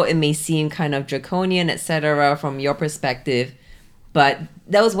even though it may seem kind of draconian, etc., from your perspective, but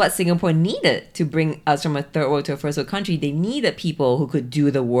that was what Singapore needed to bring us from a third world to a first world country. They needed people who could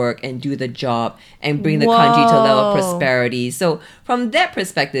do the work and do the job and bring the country to a level of prosperity. So from that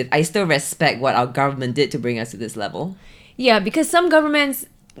perspective, I still respect what our government did to bring us to this level. Yeah, because some governments,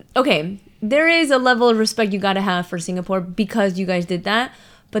 okay, there is a level of respect you got to have for Singapore because you guys did that.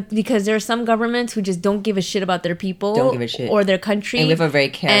 But because there are some governments who just don't give a shit about their people or their country. And we have a very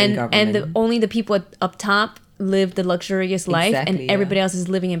caring government. And only the people up top live the luxurious life and everybody else is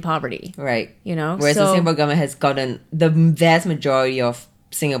living in poverty. Right. You know? Whereas the Singapore government has gotten the vast majority of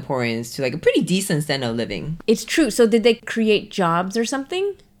Singaporeans to like a pretty decent standard of living. It's true. So did they create jobs or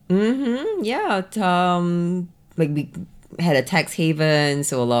something? Mm-hmm. Yeah. Like we had a tax haven,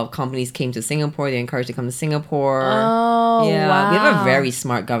 so a lot of companies came to Singapore. They're encouraged to come to Singapore. Oh, yeah. Wow. We have a very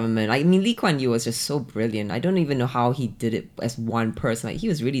smart government. I mean, Lee Kuan Yew was just so brilliant. I don't even know how he did it as one person. Like, he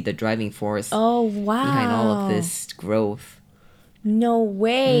was really the driving force. Oh, wow. Behind all of this growth. No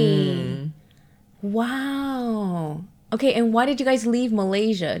way. Wow. Okay, and why did you guys leave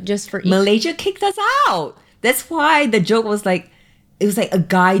Malaysia? Just for Malaysia kicked us out. That's why the joke was like, it was like a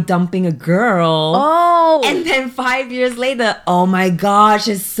guy dumping a girl. Oh. And then 5 years later, oh my gosh,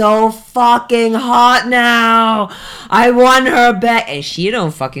 it's so fucking hot now. I want her back. And she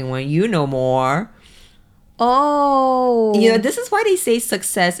don't fucking want you no more. Oh. You know, this is why they say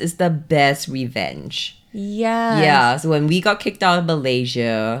success is the best revenge. Yes. Yeah. So when we got kicked out of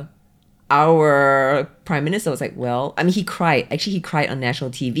Malaysia, our prime minister was like, well, I mean, he cried. Actually, he cried on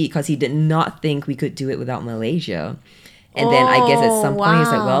national TV because he did not think we could do it without Malaysia. And then I guess at some point he's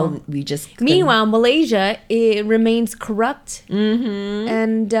like, well, we just couldn't. Meanwhile, Malaysia, it remains corrupt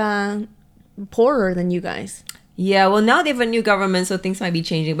and poorer than you guys. Yeah, well, now they have a new government, so things might be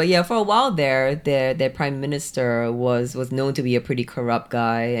changing. But yeah, for a while there, their prime minister was known to be a pretty corrupt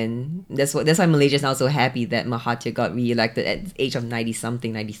guy, and that's why Malaysia's now so happy that Mahathir got re-elected at the age of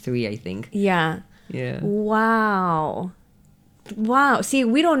 90-something, 93, I think. Yeah. Yeah. Wow. See,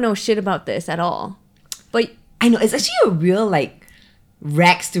 we don't know shit about this at all. But I know, it's actually a real, like,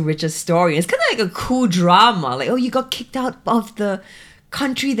 rags to riches story. It's kind of like a cool drama. Like, oh, you got kicked out of the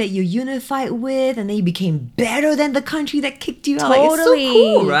country that you unified with, and then you became better than the country that kicked you out. Totally. Like, it's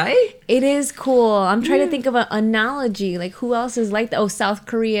so cool, right? It is cool. I'm trying to think of an analogy. Like, who else is like that? Oh, South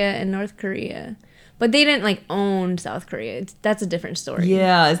Korea and North Korea. But they didn't, like, own South Korea. That's a different story.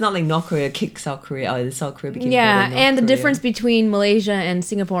 Yeah, it's not like North Korea kicked South Korea out. South Korea became better than North and the Korea. difference between Malaysia and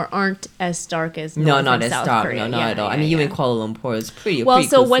Singapore aren't as stark as North not and as South stark. Korea. No, not at all. I mean, you in Kuala Lumpur is pretty. Well, pretty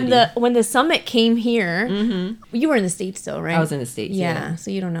so cool when city. when the summit came here, you were in the States, though, right? I was in the States. Yeah. So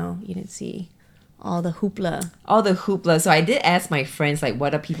you don't know. You didn't see all the hoopla. So I did ask my friends, like,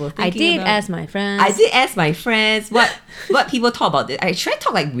 what are people thinking about? I did ask my friends what people talk about this. I try to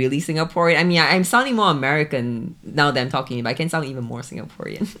talk like really Singaporean. I mean, I'm sounding more American now that I'm talking, but I can sound even more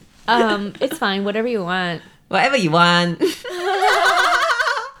Singaporean. It's fine. Whatever you want. Whatever you want.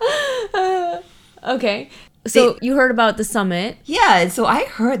 Okay. So you heard about the summit. Yeah, and so I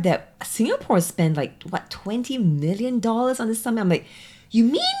heard that Singapore spent like, what, $20 million on this summit? I'm like, you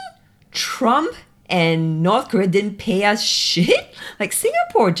mean Trump and North Korea didn't pay us shit. Like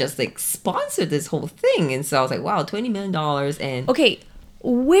Singapore just like sponsored this whole thing, and so I was like, wow, $20 million. And Okay,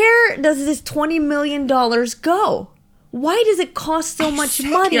 where does this $20 million go? Why does it cost so much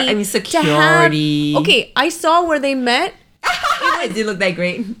money? I mean, to have- security. Okay, I saw where they met. It did look that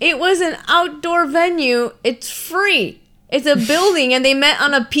great. It was an outdoor venue. It's free. It's a building, and they met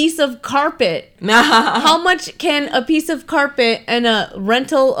on a piece of carpet. How much can a piece of carpet and a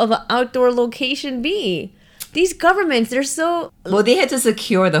rental of an outdoor location be? These governments, they're so... Well, they had to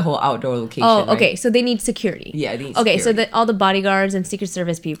secure the whole outdoor location. Oh, okay. Right? So they need security. Yeah, they need Okay, security. so all the bodyguards and Secret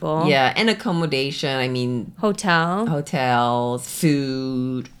Service people. Yeah, and accommodation. I mean, hotels,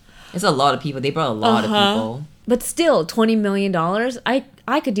 food. There's a lot of people. They brought a lot of people. But still, $20 million?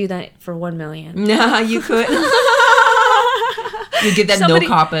 I could do that for $1 million. Nah, you could. You give them no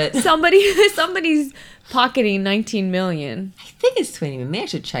carpet. Somebody's pocketing $19 million. I think it's 20 million. Maybe I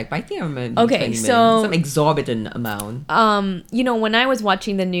should check, but I think I remember. Okay, 20 million. so Some exorbitant amount. When I was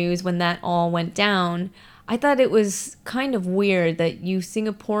watching the news when that all went down, I thought it was kind of weird that you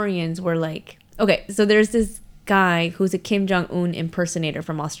Singaporeans were like, okay, so there's this guy who's a Kim Jong-un impersonator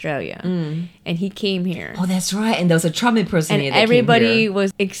from Australia, and he came here. Oh, that's right. And there was a Trump impersonator. And that everybody came here.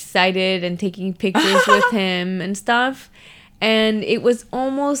 was excited and taking pictures with him and stuff. And it was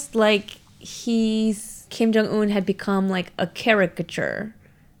almost like Kim Jong-un had become like a caricature.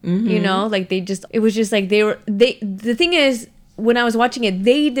 You know, like it was just like the thing is, when I was watching it,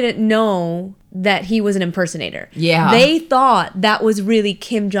 they didn't know that he was an impersonator. Yeah. They thought that was really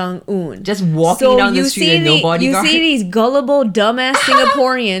Kim Jong-un. Just walking down the street and no bodyguard. You see these gullible, dumbass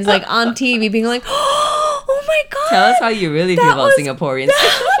Singaporeans like on TV being like, oh my God. Tell us how you really feel about Singaporeans.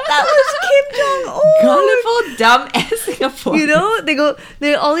 That was Kim Jong-un. Gullible, dumb-ass Singaporeans. You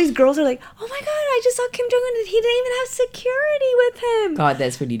know, all these girls are like, oh my God, I just saw Kim Jong-un and he didn't even have security with him. God,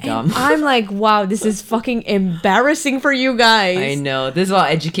 that's pretty dumb. And I'm like, wow, this is fucking embarrassing for you guys. I know. This is what our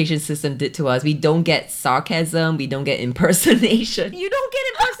education system did to us. We don't get sarcasm. We don't get impersonation. You don't get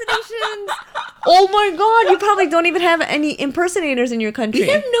impersonations. Oh my God, you probably don't even have any impersonators in your country. We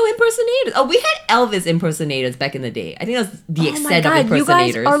have no impersonators. Oh, we had Elvis impersonators back in the day. I think that's the extent of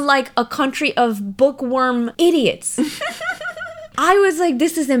impersonators. You guys are like a country of bookworm idiots. I was like,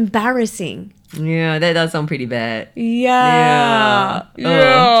 this is embarrassing. Yeah, that does sound pretty bad. Yeah.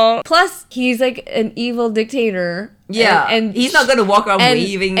 Plus, he's like an evil dictator. Yeah, and he's not gonna walk around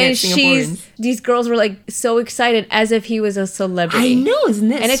waving at Singaporeans. These girls were like so excited as if he was a celebrity. I know, isn't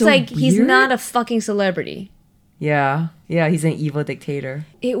that so And it's like, weird? he's not a fucking celebrity. Yeah, he's an evil dictator.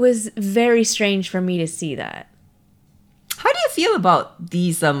 It was very strange for me to see that. How do you feel about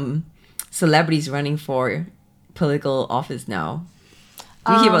these celebrities running for political office now?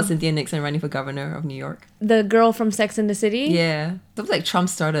 Do you hear about Cynthia Nixon running for governor of New York? The girl from Sex and the City? Yeah. It was like Trump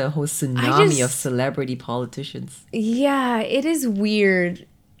started a whole tsunami of celebrity politicians. Yeah, it is weird.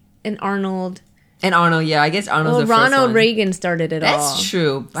 And Arnold. Yeah. I guess Arnold's the first one. Ronald Reagan started it all. That's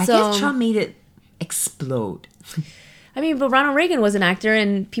true. I guess Trump made it explode. I mean, but Ronald Reagan was an actor,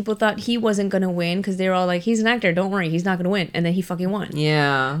 and people thought he wasn't going to win because they were all like, he's an actor, don't worry, he's not going to win. And then he fucking won.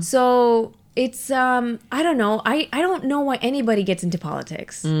 Yeah. So it's, I don't know. I don't know why anybody gets into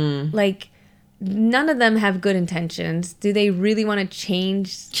politics. Like, none of them have good intentions. Do they really want to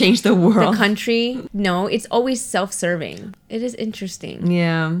change the world? The country? No, it's always self-serving. It is interesting.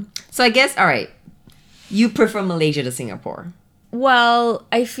 Yeah. So I guess, all right, you prefer Malaysia to Singapore. Well,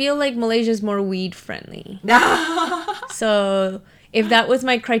 I feel like Malaysia is more weed friendly. So if that was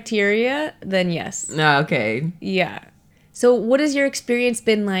my criteria, then yes. Okay. Yeah. So what has your experience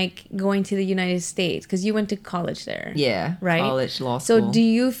been like going to the United States? Because you went to college there. Yeah. Right? College, law school. So do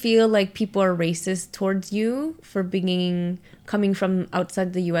you feel like people are racist towards you for coming from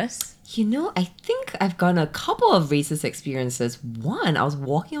outside the U.S.? You know, I think I've gotten a couple of racist experiences. One, I was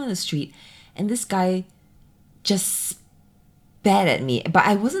walking on the street and this guy just spat at me, but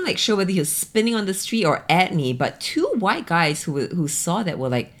I wasn't like sure whether he was spitting on the street or at me. But two white guys who saw that were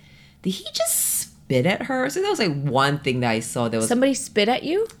like, did he just spit at her? So that was like one thing that I saw. There was somebody spit at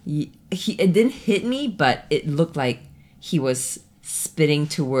you. It didn't hit me, but it looked like he was spitting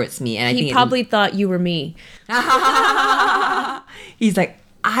towards me, and I think he probably thought you were me. He's like,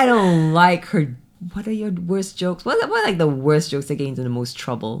 I don't like her. What are your worst jokes? What are like the worst jokes that get into the most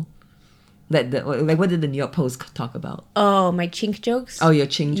trouble? Like what did the New York Post talk about? Oh, my chink jokes? Oh, your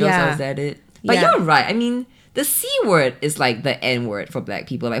chink jokes? Yeah. Was that it? But Yeah. you're right. I mean, the C word is like the N word for black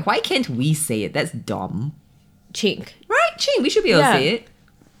people. Like, why can't we say it? That's dumb. Chink. Right? Chink. We should be able to say it.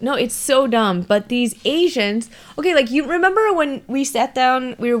 No, it's so dumb. But these Asians... Okay, like, you remember when we sat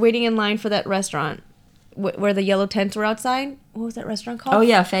down, we were waiting in line for that restaurant? where the yellow tents were outside. What was that restaurant called? Oh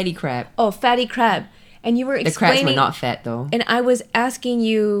yeah, fatty crab. Oh, Fatty Crab. And you were The crabs explaining... were not fat though. And I was asking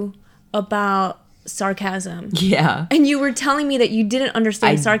you about sarcasm. Yeah. And you were telling me that you didn't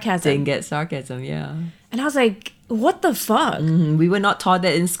understand sarcasm. Didn't get sarcasm, yeah. And I was like, what the fuck? We were not taught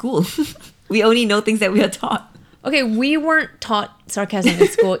that in school. We only know things that we are taught. Okay, we weren't taught sarcasm in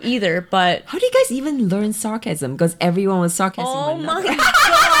school either, but... How do you guys even learn sarcasm? Because everyone was sarcastic. Oh my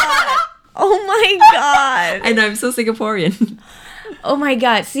god! Oh my god! And I'm so Singaporean. Oh my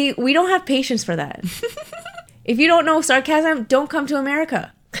god. See, we don't have patience for that. If you don't know sarcasm, don't come to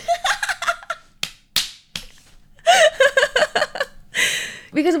America.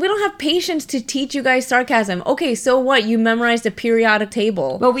 Because we don't have patience to teach you guys sarcasm. Okay, so what? You memorized the periodic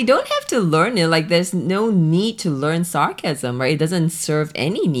table. Well, we don't have to learn it. Like, there's no need to learn sarcasm, right? It doesn't serve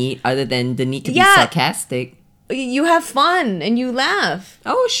any need other than the need to be sarcastic. You have fun and you laugh.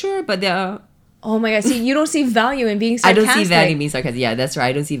 Oh, sure, but there are... Oh my god, see, you don't see value in being sarcastic. I don't see value in being sarcastic. Yeah, that's right.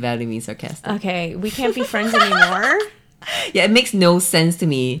 I don't see value in being sarcastic. Okay, we can't be friends anymore. Yeah, it makes no sense to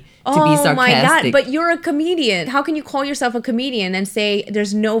me to be sarcastic. Oh my god, but you're a comedian. How can you call yourself a comedian and say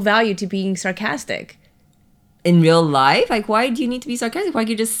there's no value to being sarcastic? In real life? Like, why do you need to be sarcastic? Why can't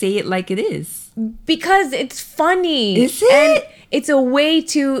you just say it like it is? Because it's funny. Is it? And it's a way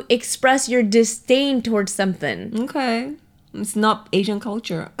to express your disdain towards something. Okay. It's not Asian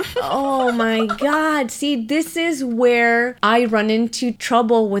culture. Oh my god. See, this is where I run into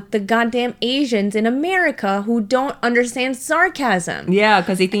trouble with the goddamn Asians in America who don't understand sarcasm. Yeah,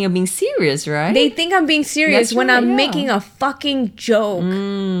 because they think you're being serious, right? They think I'm being serious That's when right, I'm yeah. making a fucking joke.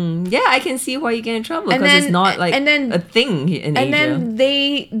 Yeah, I can see why you get in trouble And because then- it's not like and then- a thing in And Asia.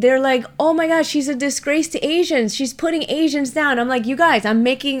 then they're like, oh my gosh, she's a disgrace to Asians. She's putting Asians down. I'm like, you guys, I'm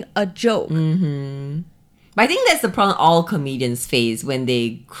making a joke. But I think that's the problem all comedians face when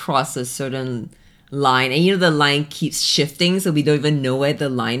they cross a certain line. And you know, the line keeps shifting, so we don't even know where the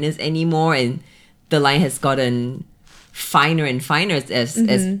line is anymore. And the line has gotten finer and finer as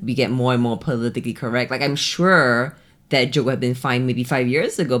we get more and more politically correct. Like, I'm sure that joke would have been fine maybe 5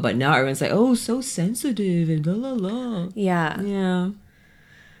 years ago, but now everyone's like, oh, so sensitive and la la la. Yeah. Yeah.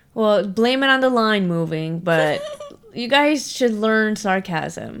 Well, blame it on the line moving, but you guys should learn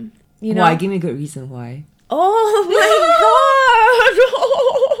sarcasm. You know? Why? Give me a good reason why. Oh my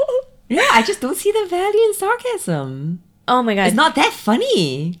god! Yeah, I just don't see the value in sarcasm. Oh my god. It's not that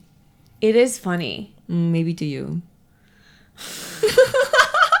funny. It is funny. Maybe to you.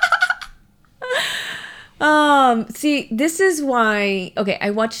 See, this is why. Okay,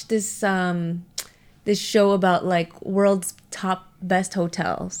 I watched this this show about like world's top best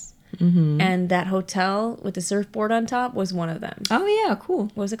hotels, and that hotel with the surfboard on top was one of them. Oh yeah, cool.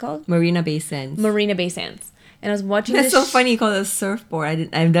 What was it called? Marina Bay Sands. Marina Bay Sands. And I was watching. That's this so funny. You call it a surfboard.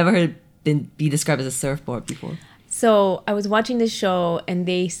 I've never heard it be described as a surfboard before. So I was watching this show, and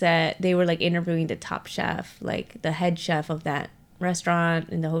they said they were like interviewing the top chef, like the head chef of that restaurant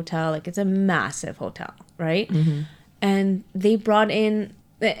in the hotel. Like, it's a massive hotel, right? And they brought in.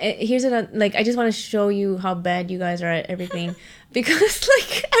 Here's another, like, I just want to show you how bad you guys are at everything, because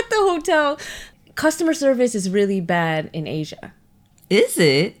like at the hotel, customer service is really bad in Asia. Is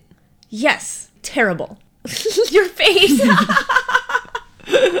it? Yes, terrible. Your face.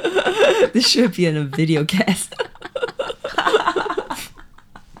 This should be in a video cast.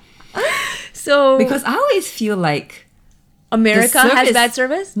 So Because I always feel like America has service- bad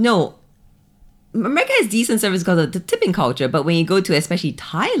service? no, America has decent service because of the tipping culture, but when you go to especially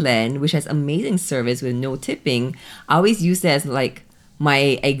Thailand, which has amazing service with no tipping, I always use that as like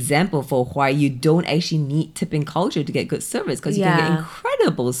my example for why you don't actually need tipping culture to get good service, because you can get Yeah.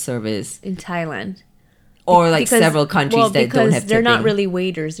 incredible service. In Thailand. Or like Because- several countries well, that don't because have they're tipping. not really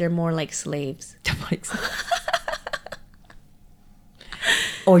waiters, they're more like slaves.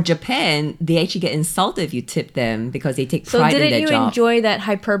 Or Japan, they actually get insulted if you tip them because they take So pride in didn't their you job. enjoy that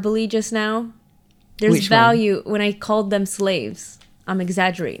hyperbole just now? There's Which one? value when I called them slaves. I'm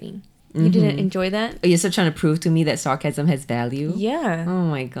exaggerating. You didn't enjoy that? Are you still trying to prove to me that sarcasm has value? Yeah. Oh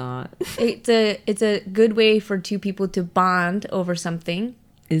my god. It's a good way for two people to bond over something.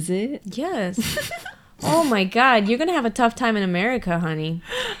 Is it? Yes. Oh my god, you're gonna have a tough time in America, honey.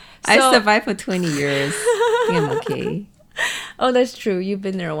 I So- survived for 20 years. I think I'm okay. Oh, that's true. You've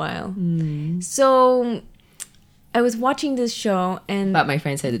been there a while. So I was watching this show, and But my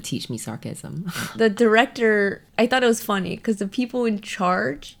friends had to teach me sarcasm. the director, I thought it was funny because the people in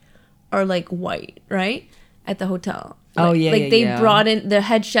charge are like white, right? At the hotel. Oh, Like- yeah, Like yeah, they yeah. brought in, the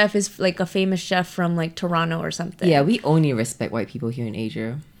head chef is like a famous chef from like Toronto or something. Yeah, we only respect white people here in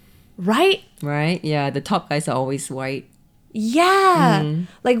Asia. Right? Right? Yeah, the top guys are always white. Yeah.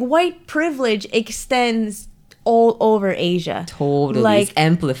 Like white privilege extends all over Asia. Totally. Like, it's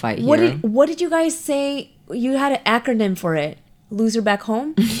amplified here. What did you guys say? You had an acronym for it. Loser back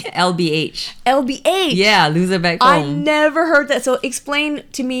home? LBH. LBH. Yeah, loser back I home. never heard that. So explain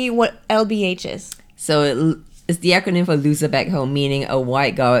to me what LBH is. So it's the acronym for loser back home, meaning a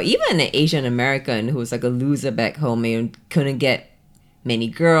white guy, or even an Asian American who's like a loser back home and couldn't get many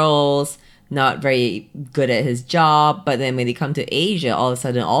girls, not very good at his job. But then when they come to Asia, all of a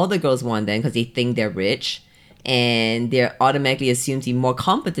sudden all the girls want them because they think they're rich, and they're automatically assumed to be more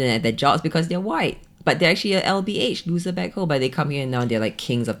competent at their jobs because they're white. But they're actually a LBH, loser back home. But they come here and now they're like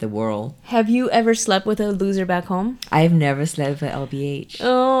kings of the world. Have you ever slept with a loser back home? I've never slept with LBH.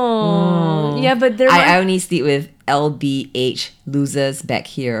 Oh. Yeah, but I only sleep with LBH losers back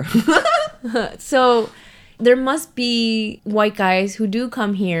here. So there must be white guys who do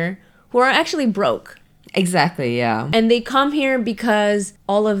come here who are actually broke. Exactly, yeah. And they come here because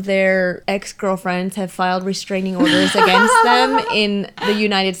all of their ex-girlfriends have filed restraining orders against them in the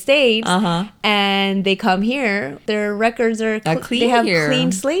United States. And they come here. Their records are clean. They have here.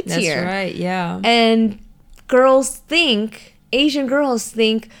 clean slates That's here. That's right, yeah. And Asian girls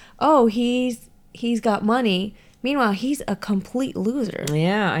think, oh, he's got money. Meanwhile, he's a complete loser.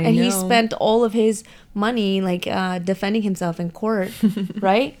 Yeah, I know. And he spent all of his money like defending himself in court,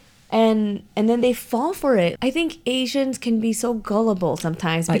 right? And then they fall for it. I think Asians can be so gullible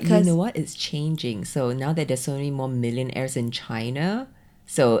sometimes but because you know what? It's changing. So now that there's so many more millionaires in China,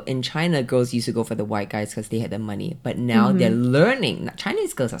 so in China, girls used to go for the white guys because they had the money. But now they're learning.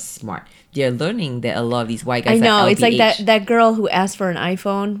 Chinese girls are smart. They're learning that a lot of these white guys I know. are LBH. It's like that girl who asked for an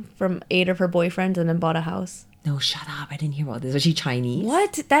iPhone from 8 of her boyfriends and then bought a house. No, shut up. I didn't hear about this. Was she Chinese?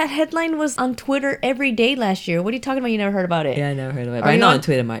 What? That headline was on Twitter every day last year. What are you talking about? You never heard about it? Yeah, I never heard of it. But I'm not on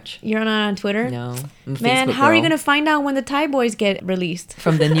Twitter much. You're not on Twitter? No. I'm a Man, Facebook how are you girl. going to find out when the Thai boys get released?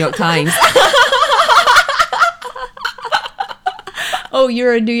 From the New York Times. Oh,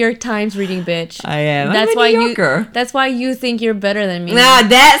 you're a New York Times reading bitch. I am. That's I'm a why New Yorker. That's why you think you're better than me. No,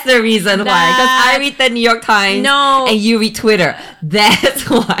 that's the reason why. Because I read the New York Times. No. And you read Twitter. That's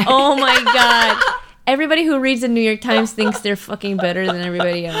why. Oh my god. Everybody who reads the New York Times thinks they're fucking better than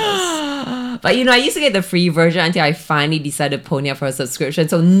everybody else. But I used to get the free version until I finally decided to pony up for a subscription.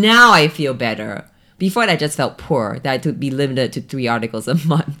 So now I feel better. Before that, I just felt poor that I had to be limited to 3 articles a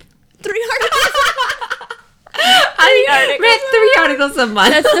month. 3 articles? I read 3 articles a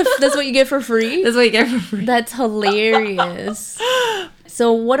month. That's what you get for free? That's what you get for free. That's hilarious.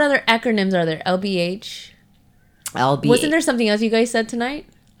 So what other acronyms are there? LBH? LBH. Wasn't there something else you guys said tonight?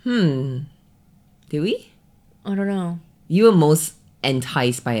 Did we? I don't know. You were most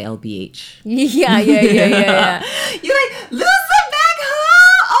enticed by LBH. Yeah. You're like, loser back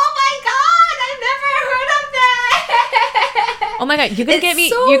home! Oh my god! I've never heard of that! Oh my god, you're gonna It's get me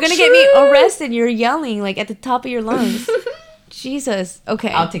so you're gonna get me true. arrested. You're yelling like at the top of your lungs. Jesus.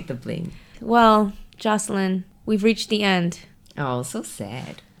 Okay. I'll take the blame. Well, Jocelyn, we've reached the end. Oh, so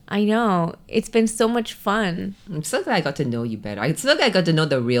sad. I know. It's been so much fun. I'm so glad I got to know you better. I'm so glad I got to know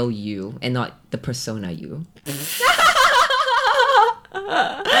the real you and not the persona you.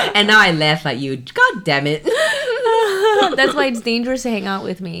 And now I laugh like you. God damn it. That's why it's dangerous to hang out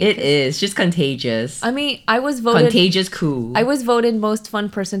with me. It is. Just contagious. I mean, I was voted Contagious cool. I was voted most fun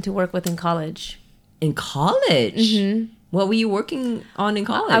person to work with in college. In college? What were you working on in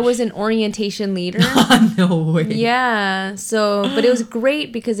college? I was an orientation leader. No way. Yeah. So, but it was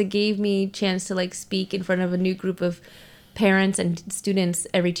great because it gave me a chance to like speak in front of a new group of parents and students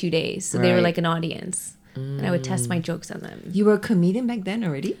every 2 days. So they were Right. like an audience. And I would test my jokes on them. You were a comedian back then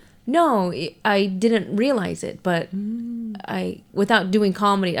already? No, I didn't realize it, but without doing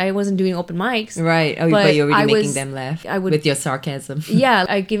comedy, I wasn't doing open mics. Right. Oh, but you're already making them laugh I would, with your sarcasm. Yeah,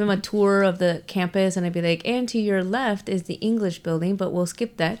 I'd give them a tour of the campus and I'd be like, and to your left is the English building, but we'll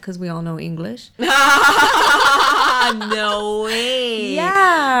skip that because we all know English. No way.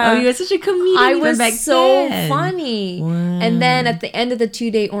 Yeah. Oh, you were such a comedian I even was back so then. funny. Wow. And then at the end of the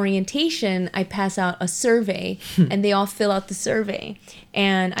 2-day orientation, I pass out a survey and they all fill out the survey.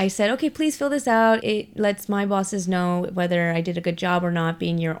 And I said, okay, please fill this out. It lets my bosses know whether I did a good job or not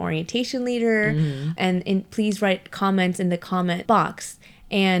being your orientation leader. And please write comments in the comment box.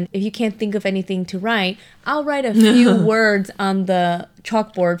 And if you can't think of anything to write, I'll write a few words on the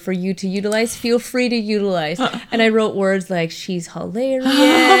chalkboard for you to utilize. Feel free to utilize. And I wrote words like, she's hilarious.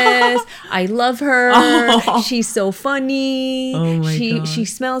 I love her. She's so funny. Oh my God. She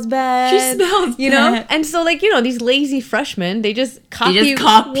smells bad. She smells you know? bad. And so like, these lazy freshmen, they just copy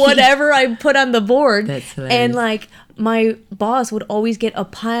copy. whatever I put on the board. That's hilarious. And like, my boss would always get a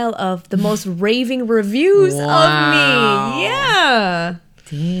pile of the most raving reviews of me. Yeah.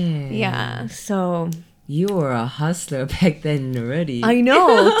 Damn. Yeah. So You were a hustler back then already. I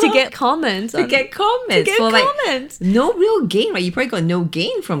know, to get comments. To get comments. To get comments. Like, no real gain, right? You probably got no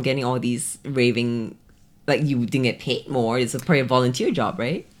gain from getting all these raving, like you didn't get paid more. It's probably a volunteer job,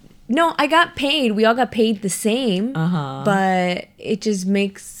 right? No, I got paid. We all got paid the same. But it just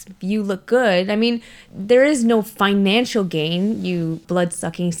makes you look good. I mean, there is no financial gain, you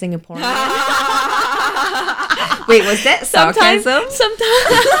blood-sucking Singaporean. Wait, was that sarcasm?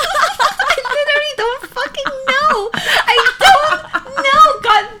 Sometimes. Don't fucking know. I don't know.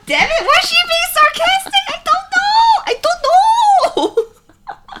 God damn it. Why is she being sarcastic? I don't know.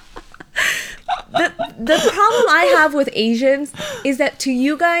 The problem I have with Asians is that to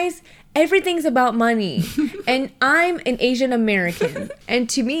you guys, everything's about money. And I'm an Asian American. And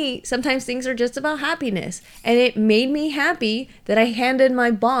to me, sometimes things are just about happiness. And it made me happy that I handed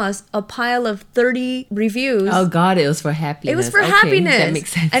my boss a pile of 30 reviews. Oh God, it was for happiness. It was for happiness. That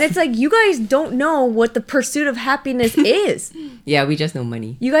makes sense. And it's like, you guys don't know what the pursuit of happiness is. Yeah, we just know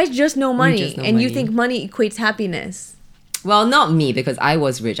money. You guys just know money. just know and money. you think money equates happiness. Well, not me, because I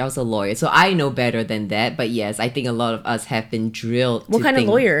was rich. I was a lawyer. So I know better than that. But yes, I think a lot of us have been drilled What kind of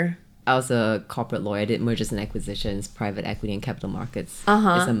lawyer? I was a corporate lawyer. I did mergers and acquisitions, private equity, and capital markets.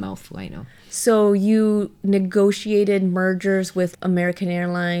 It's a mouthful, I know. So you negotiated mergers with American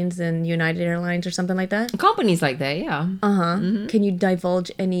Airlines and United Airlines or something like that? Companies like that, yeah. Can you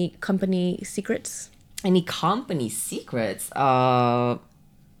divulge any company secrets? Any company secrets?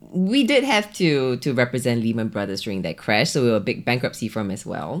 We did have to represent Lehman Brothers during that crash, so we were a big bankruptcy firm as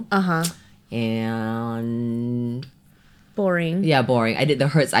well. And Boring. yeah, boring. I did the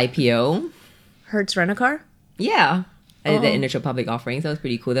Hertz IPO. Hertz Rent-A-Car? Yeah. I did the initial public offering. So that was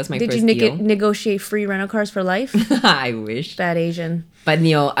pretty cool. That was my Did first you deal. negotiate free rental cars for life? I wish. Bad Asian. But,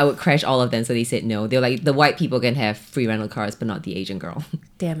 I would crash all of them, so they said no. They were like, the white people can have free rental cars, but not the Asian girl.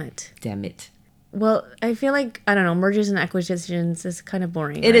 Damn it. Damn it. Well, I feel like, I don't know, mergers and acquisitions is kind of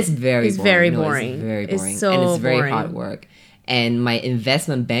boring. It is very boring. Very No, boring. It's very boring. It's so and it's very boring. hard work. And my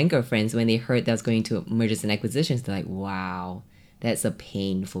investment banker friends, when they heard that I was going to mergers and acquisitions, they're like, wow, that's a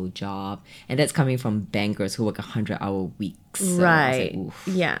painful job. And that's coming from bankers who work 100-hour weeks. So Right. I was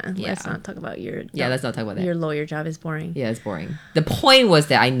like, Yeah. Let's not talk about your... let's not talk about that. Your lawyer job is boring. Yeah, it's boring. The point was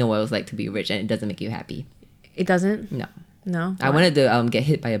that I know what it was like to be rich, and it doesn't make you happy. It doesn't? No. No? I wanted to get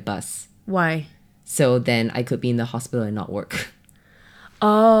hit by a bus. Why? So then I could be in the hospital and not work.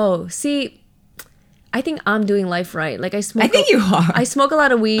 Oh, see... I think I'm doing life right. Like I smoke. I think you are. I smoke a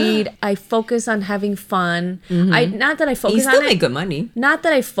lot of weed. I focus on having fun. Not that I focus You still on it. make good money. Not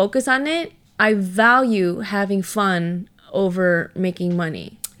that I focus on it. I value having fun over making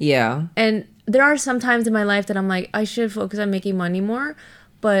money. Yeah. And there are some times in my life that I'm like, I should focus on making money more.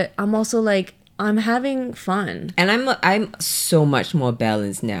 But I'm also like, I'm having fun. And I'm so much more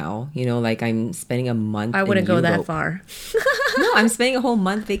balanced now. Like I'm spending a month. I wouldn't in go that Europe. far. No, I'm spending a whole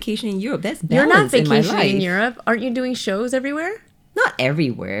month vacation in Europe. That's You're not balance in my vacationing life. in Europe. Aren't you doing shows everywhere? Not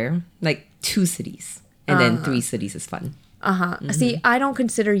everywhere. Like 2 cities, and then 3 cities is fun. See, I don't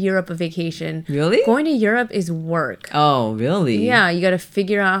consider Europe a vacation. Really? Going to Europe is work. Oh, really? Yeah, you got to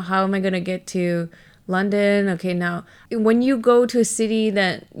figure out how am I going to get to London. Okay, now when you go to a city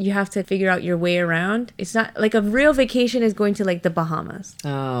that you have to figure out your way around, it's not like a real vacation is going to like the Bahamas.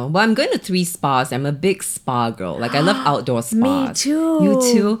 Oh, well, I'm going to 3 spas. I'm a big spa girl. Like, I love outdoor spas. Me too. You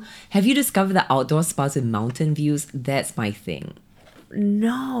too? Have you discovered the outdoor spas with mountain views? That's my thing.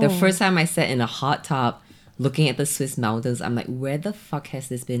 No. The first time I sat in a hot tub looking at the Swiss mountains, I'm like, where the fuck has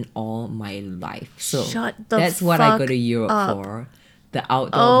this been all my life? So Shut the that's what I go to fuck Europe up. for. The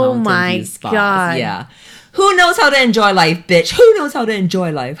outdoor Oh mountain my view spas. God. Yeah. Who knows how to enjoy life, bitch? Who knows how to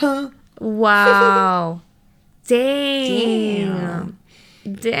enjoy life, huh? Wow. Dang.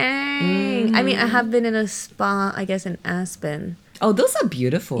 Dang. I mean, I have been in a spa, I guess, in Aspen. Oh, those are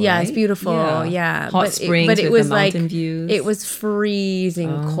beautiful. Yeah, right? it's beautiful. Yeah. Hot springs with was the mountain views. It was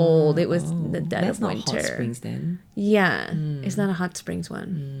freezing cold. It was the dead That's of not winter. hot springs then. Yeah. It's not a hot springs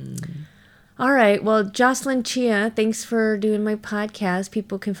one. All right. Well, Jocelyn Chia, thanks for doing my podcast.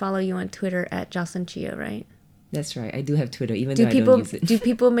 People can follow you on Twitter at Jocelyn Chia, right? That's right. I do have Twitter, even though I people don't use it. do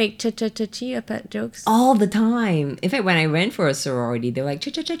people make chia pet jokes? All the time. In fact, when I ran for a sorority, they were like,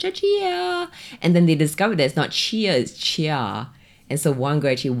 chia. And then they discovered that it's not chia, it's chia. And so one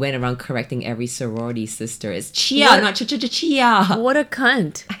girl actually went around correcting every sorority sister. It's chia, What? not chia. What a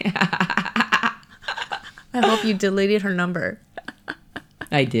cunt. I hope you deleted her number.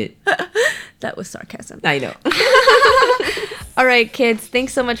 I did. That was sarcasm. I know. All right, kids.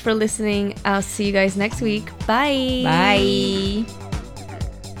 Thanks so much for listening. I'll see you guys next week. Bye. Bye.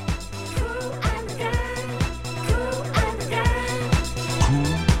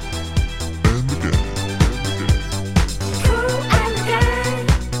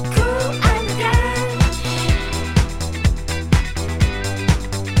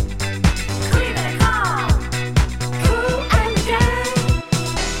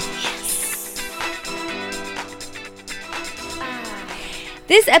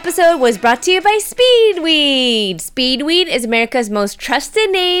 This episode was brought to you by Speedweed. Speedweed is America's most trusted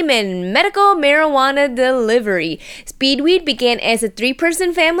name in medical marijuana delivery. Speedweed began as a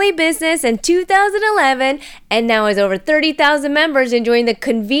 3-person family business in 2011 and now has over 30,000 members enjoying the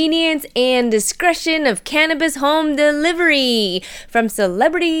convenience and discretion of cannabis home delivery. From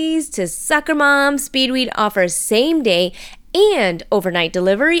celebrities to soccer moms, Speedweed offers same-day and overnight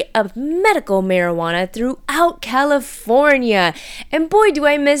delivery of medical marijuana throughout California. And boy, do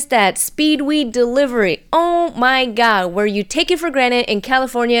I miss that Speedweed delivery. Oh my God, where you take it for granted in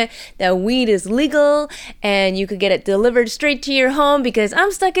California that weed is legal and you could get it delivered straight to your home, because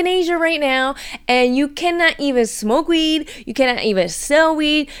I'm stuck in Asia right now and you cannot even smoke weed. You cannot even sell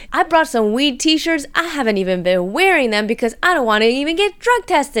weed. I brought some weed t-shirts. I haven't even been wearing them because I don't want to even get drug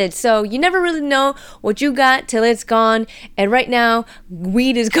tested. So you never really know what you got till it's gone. And right now,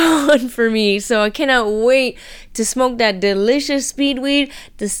 weed is gone for me. So I cannot wait to smoke that delicious speed weed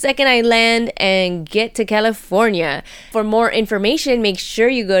the second I land and get to California. For more information, make sure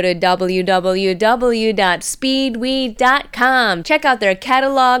you go to www.speedweed.com. Check out their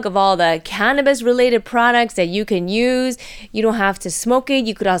catalog of all the cannabis-related products that you can use. You don't have to smoke it.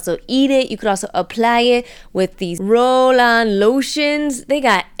 You could also eat it. You could also apply it with these roll-on lotions. They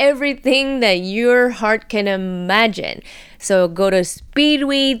got everything that your heart can imagine. So go to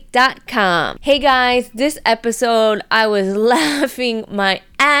speedweed.com. Hey guys, this episode, I was laughing my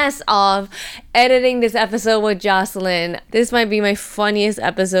ass off editing this episode with Jocelyn. This might be my funniest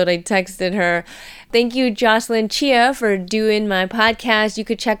episode. I texted her. Thank you, Jocelyn Chia, for doing my podcast. You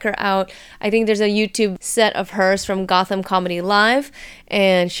could check her out. I think there's a YouTube set of hers from Gotham Comedy Live,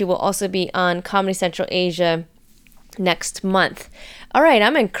 and she will also be on Comedy Central Asia next month. All right,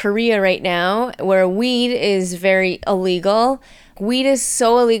 I'm in Korea right now, where weed is very illegal. Weed is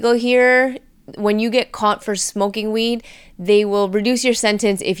so illegal here. When you get caught for smoking weed, they will reduce your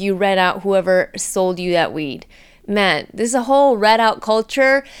sentence if you rat out whoever sold you that weed. Man, this is a whole rat out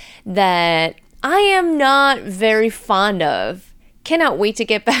culture that I am not very fond of. Cannot wait to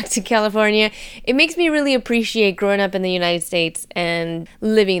get back to California. It makes me really appreciate growing up in the United States and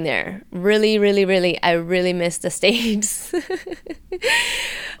living there. Really, really, really, I really miss the States.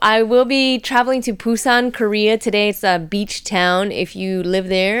 I will be traveling to Busan, Korea today. It's a beach town. If you live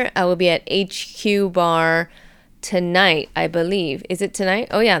there, I will be at HQ Bar tonight, I believe. Is it tonight?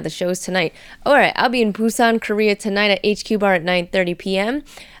 Oh yeah, the show's tonight. All right, I'll be in Busan, Korea tonight at HQ Bar at 9:30 p.m.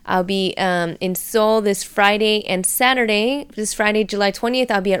 I'll be in Seoul this Friday and Saturday. This Friday, July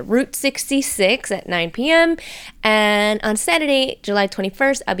 20th, I'll be at Route 66 at 9 p.m. And on Saturday, July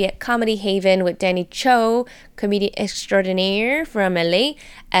 21st, I'll be at Comedy Haven with Danny Cho, comedian extraordinaire from LA,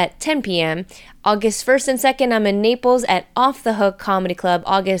 at 10 p.m. August 1st and 2nd, I'm in Naples at Off the Hook Comedy Club.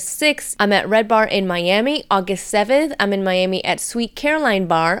 August 6th, I'm at Red Bar in Miami. August 7th, I'm in Miami at Sweet Caroline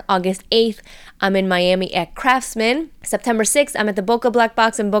Bar. August 8th, I'm in Miami at Craftsman. September 6th, I'm at the Boca Black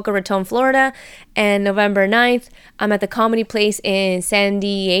Box in Boca Raton, Florida. And November 9th, I'm at the Comedy Place in San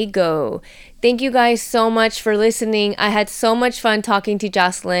Diego. Thank you guys so much for listening. I had so much fun talking to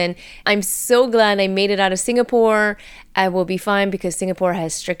Jocelyn. I'm so glad I made it out of Singapore. I will be fine because Singapore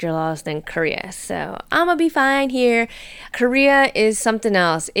has stricter laws than Korea. So I'm gonna be fine here. Korea is something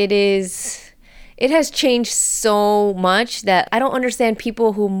else. It has changed so much that I don't understand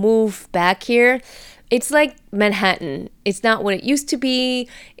people who move back here. It's like Manhattan. It's not what it used to be.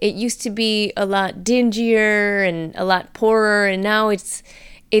 It used to be a lot dingier and a lot poorer, and now it's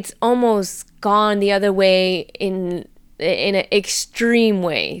almost gone the other way in an extreme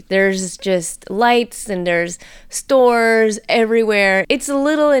way. There's just lights and there's stores everywhere. It's a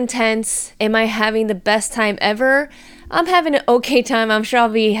little intense. Am I having the best time ever? I'm having an okay time. I'm sure I'll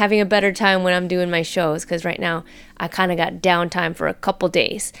be having a better time when I'm doing my shows, because right now I kind of got downtime for a couple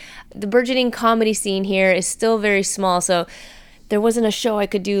days. The burgeoning comedy scene here is still very small, so there wasn't a show I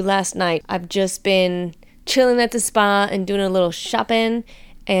could do last night. I've just been chilling at the spa and doing a little shopping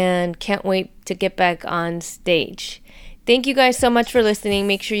and can't wait to get back on stage. Thank you guys so much for listening.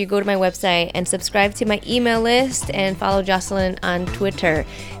 Make sure you go to my website and subscribe to my email list and follow Jocelyn on Twitter.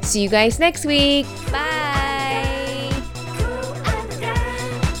 See you guys next week. Bye.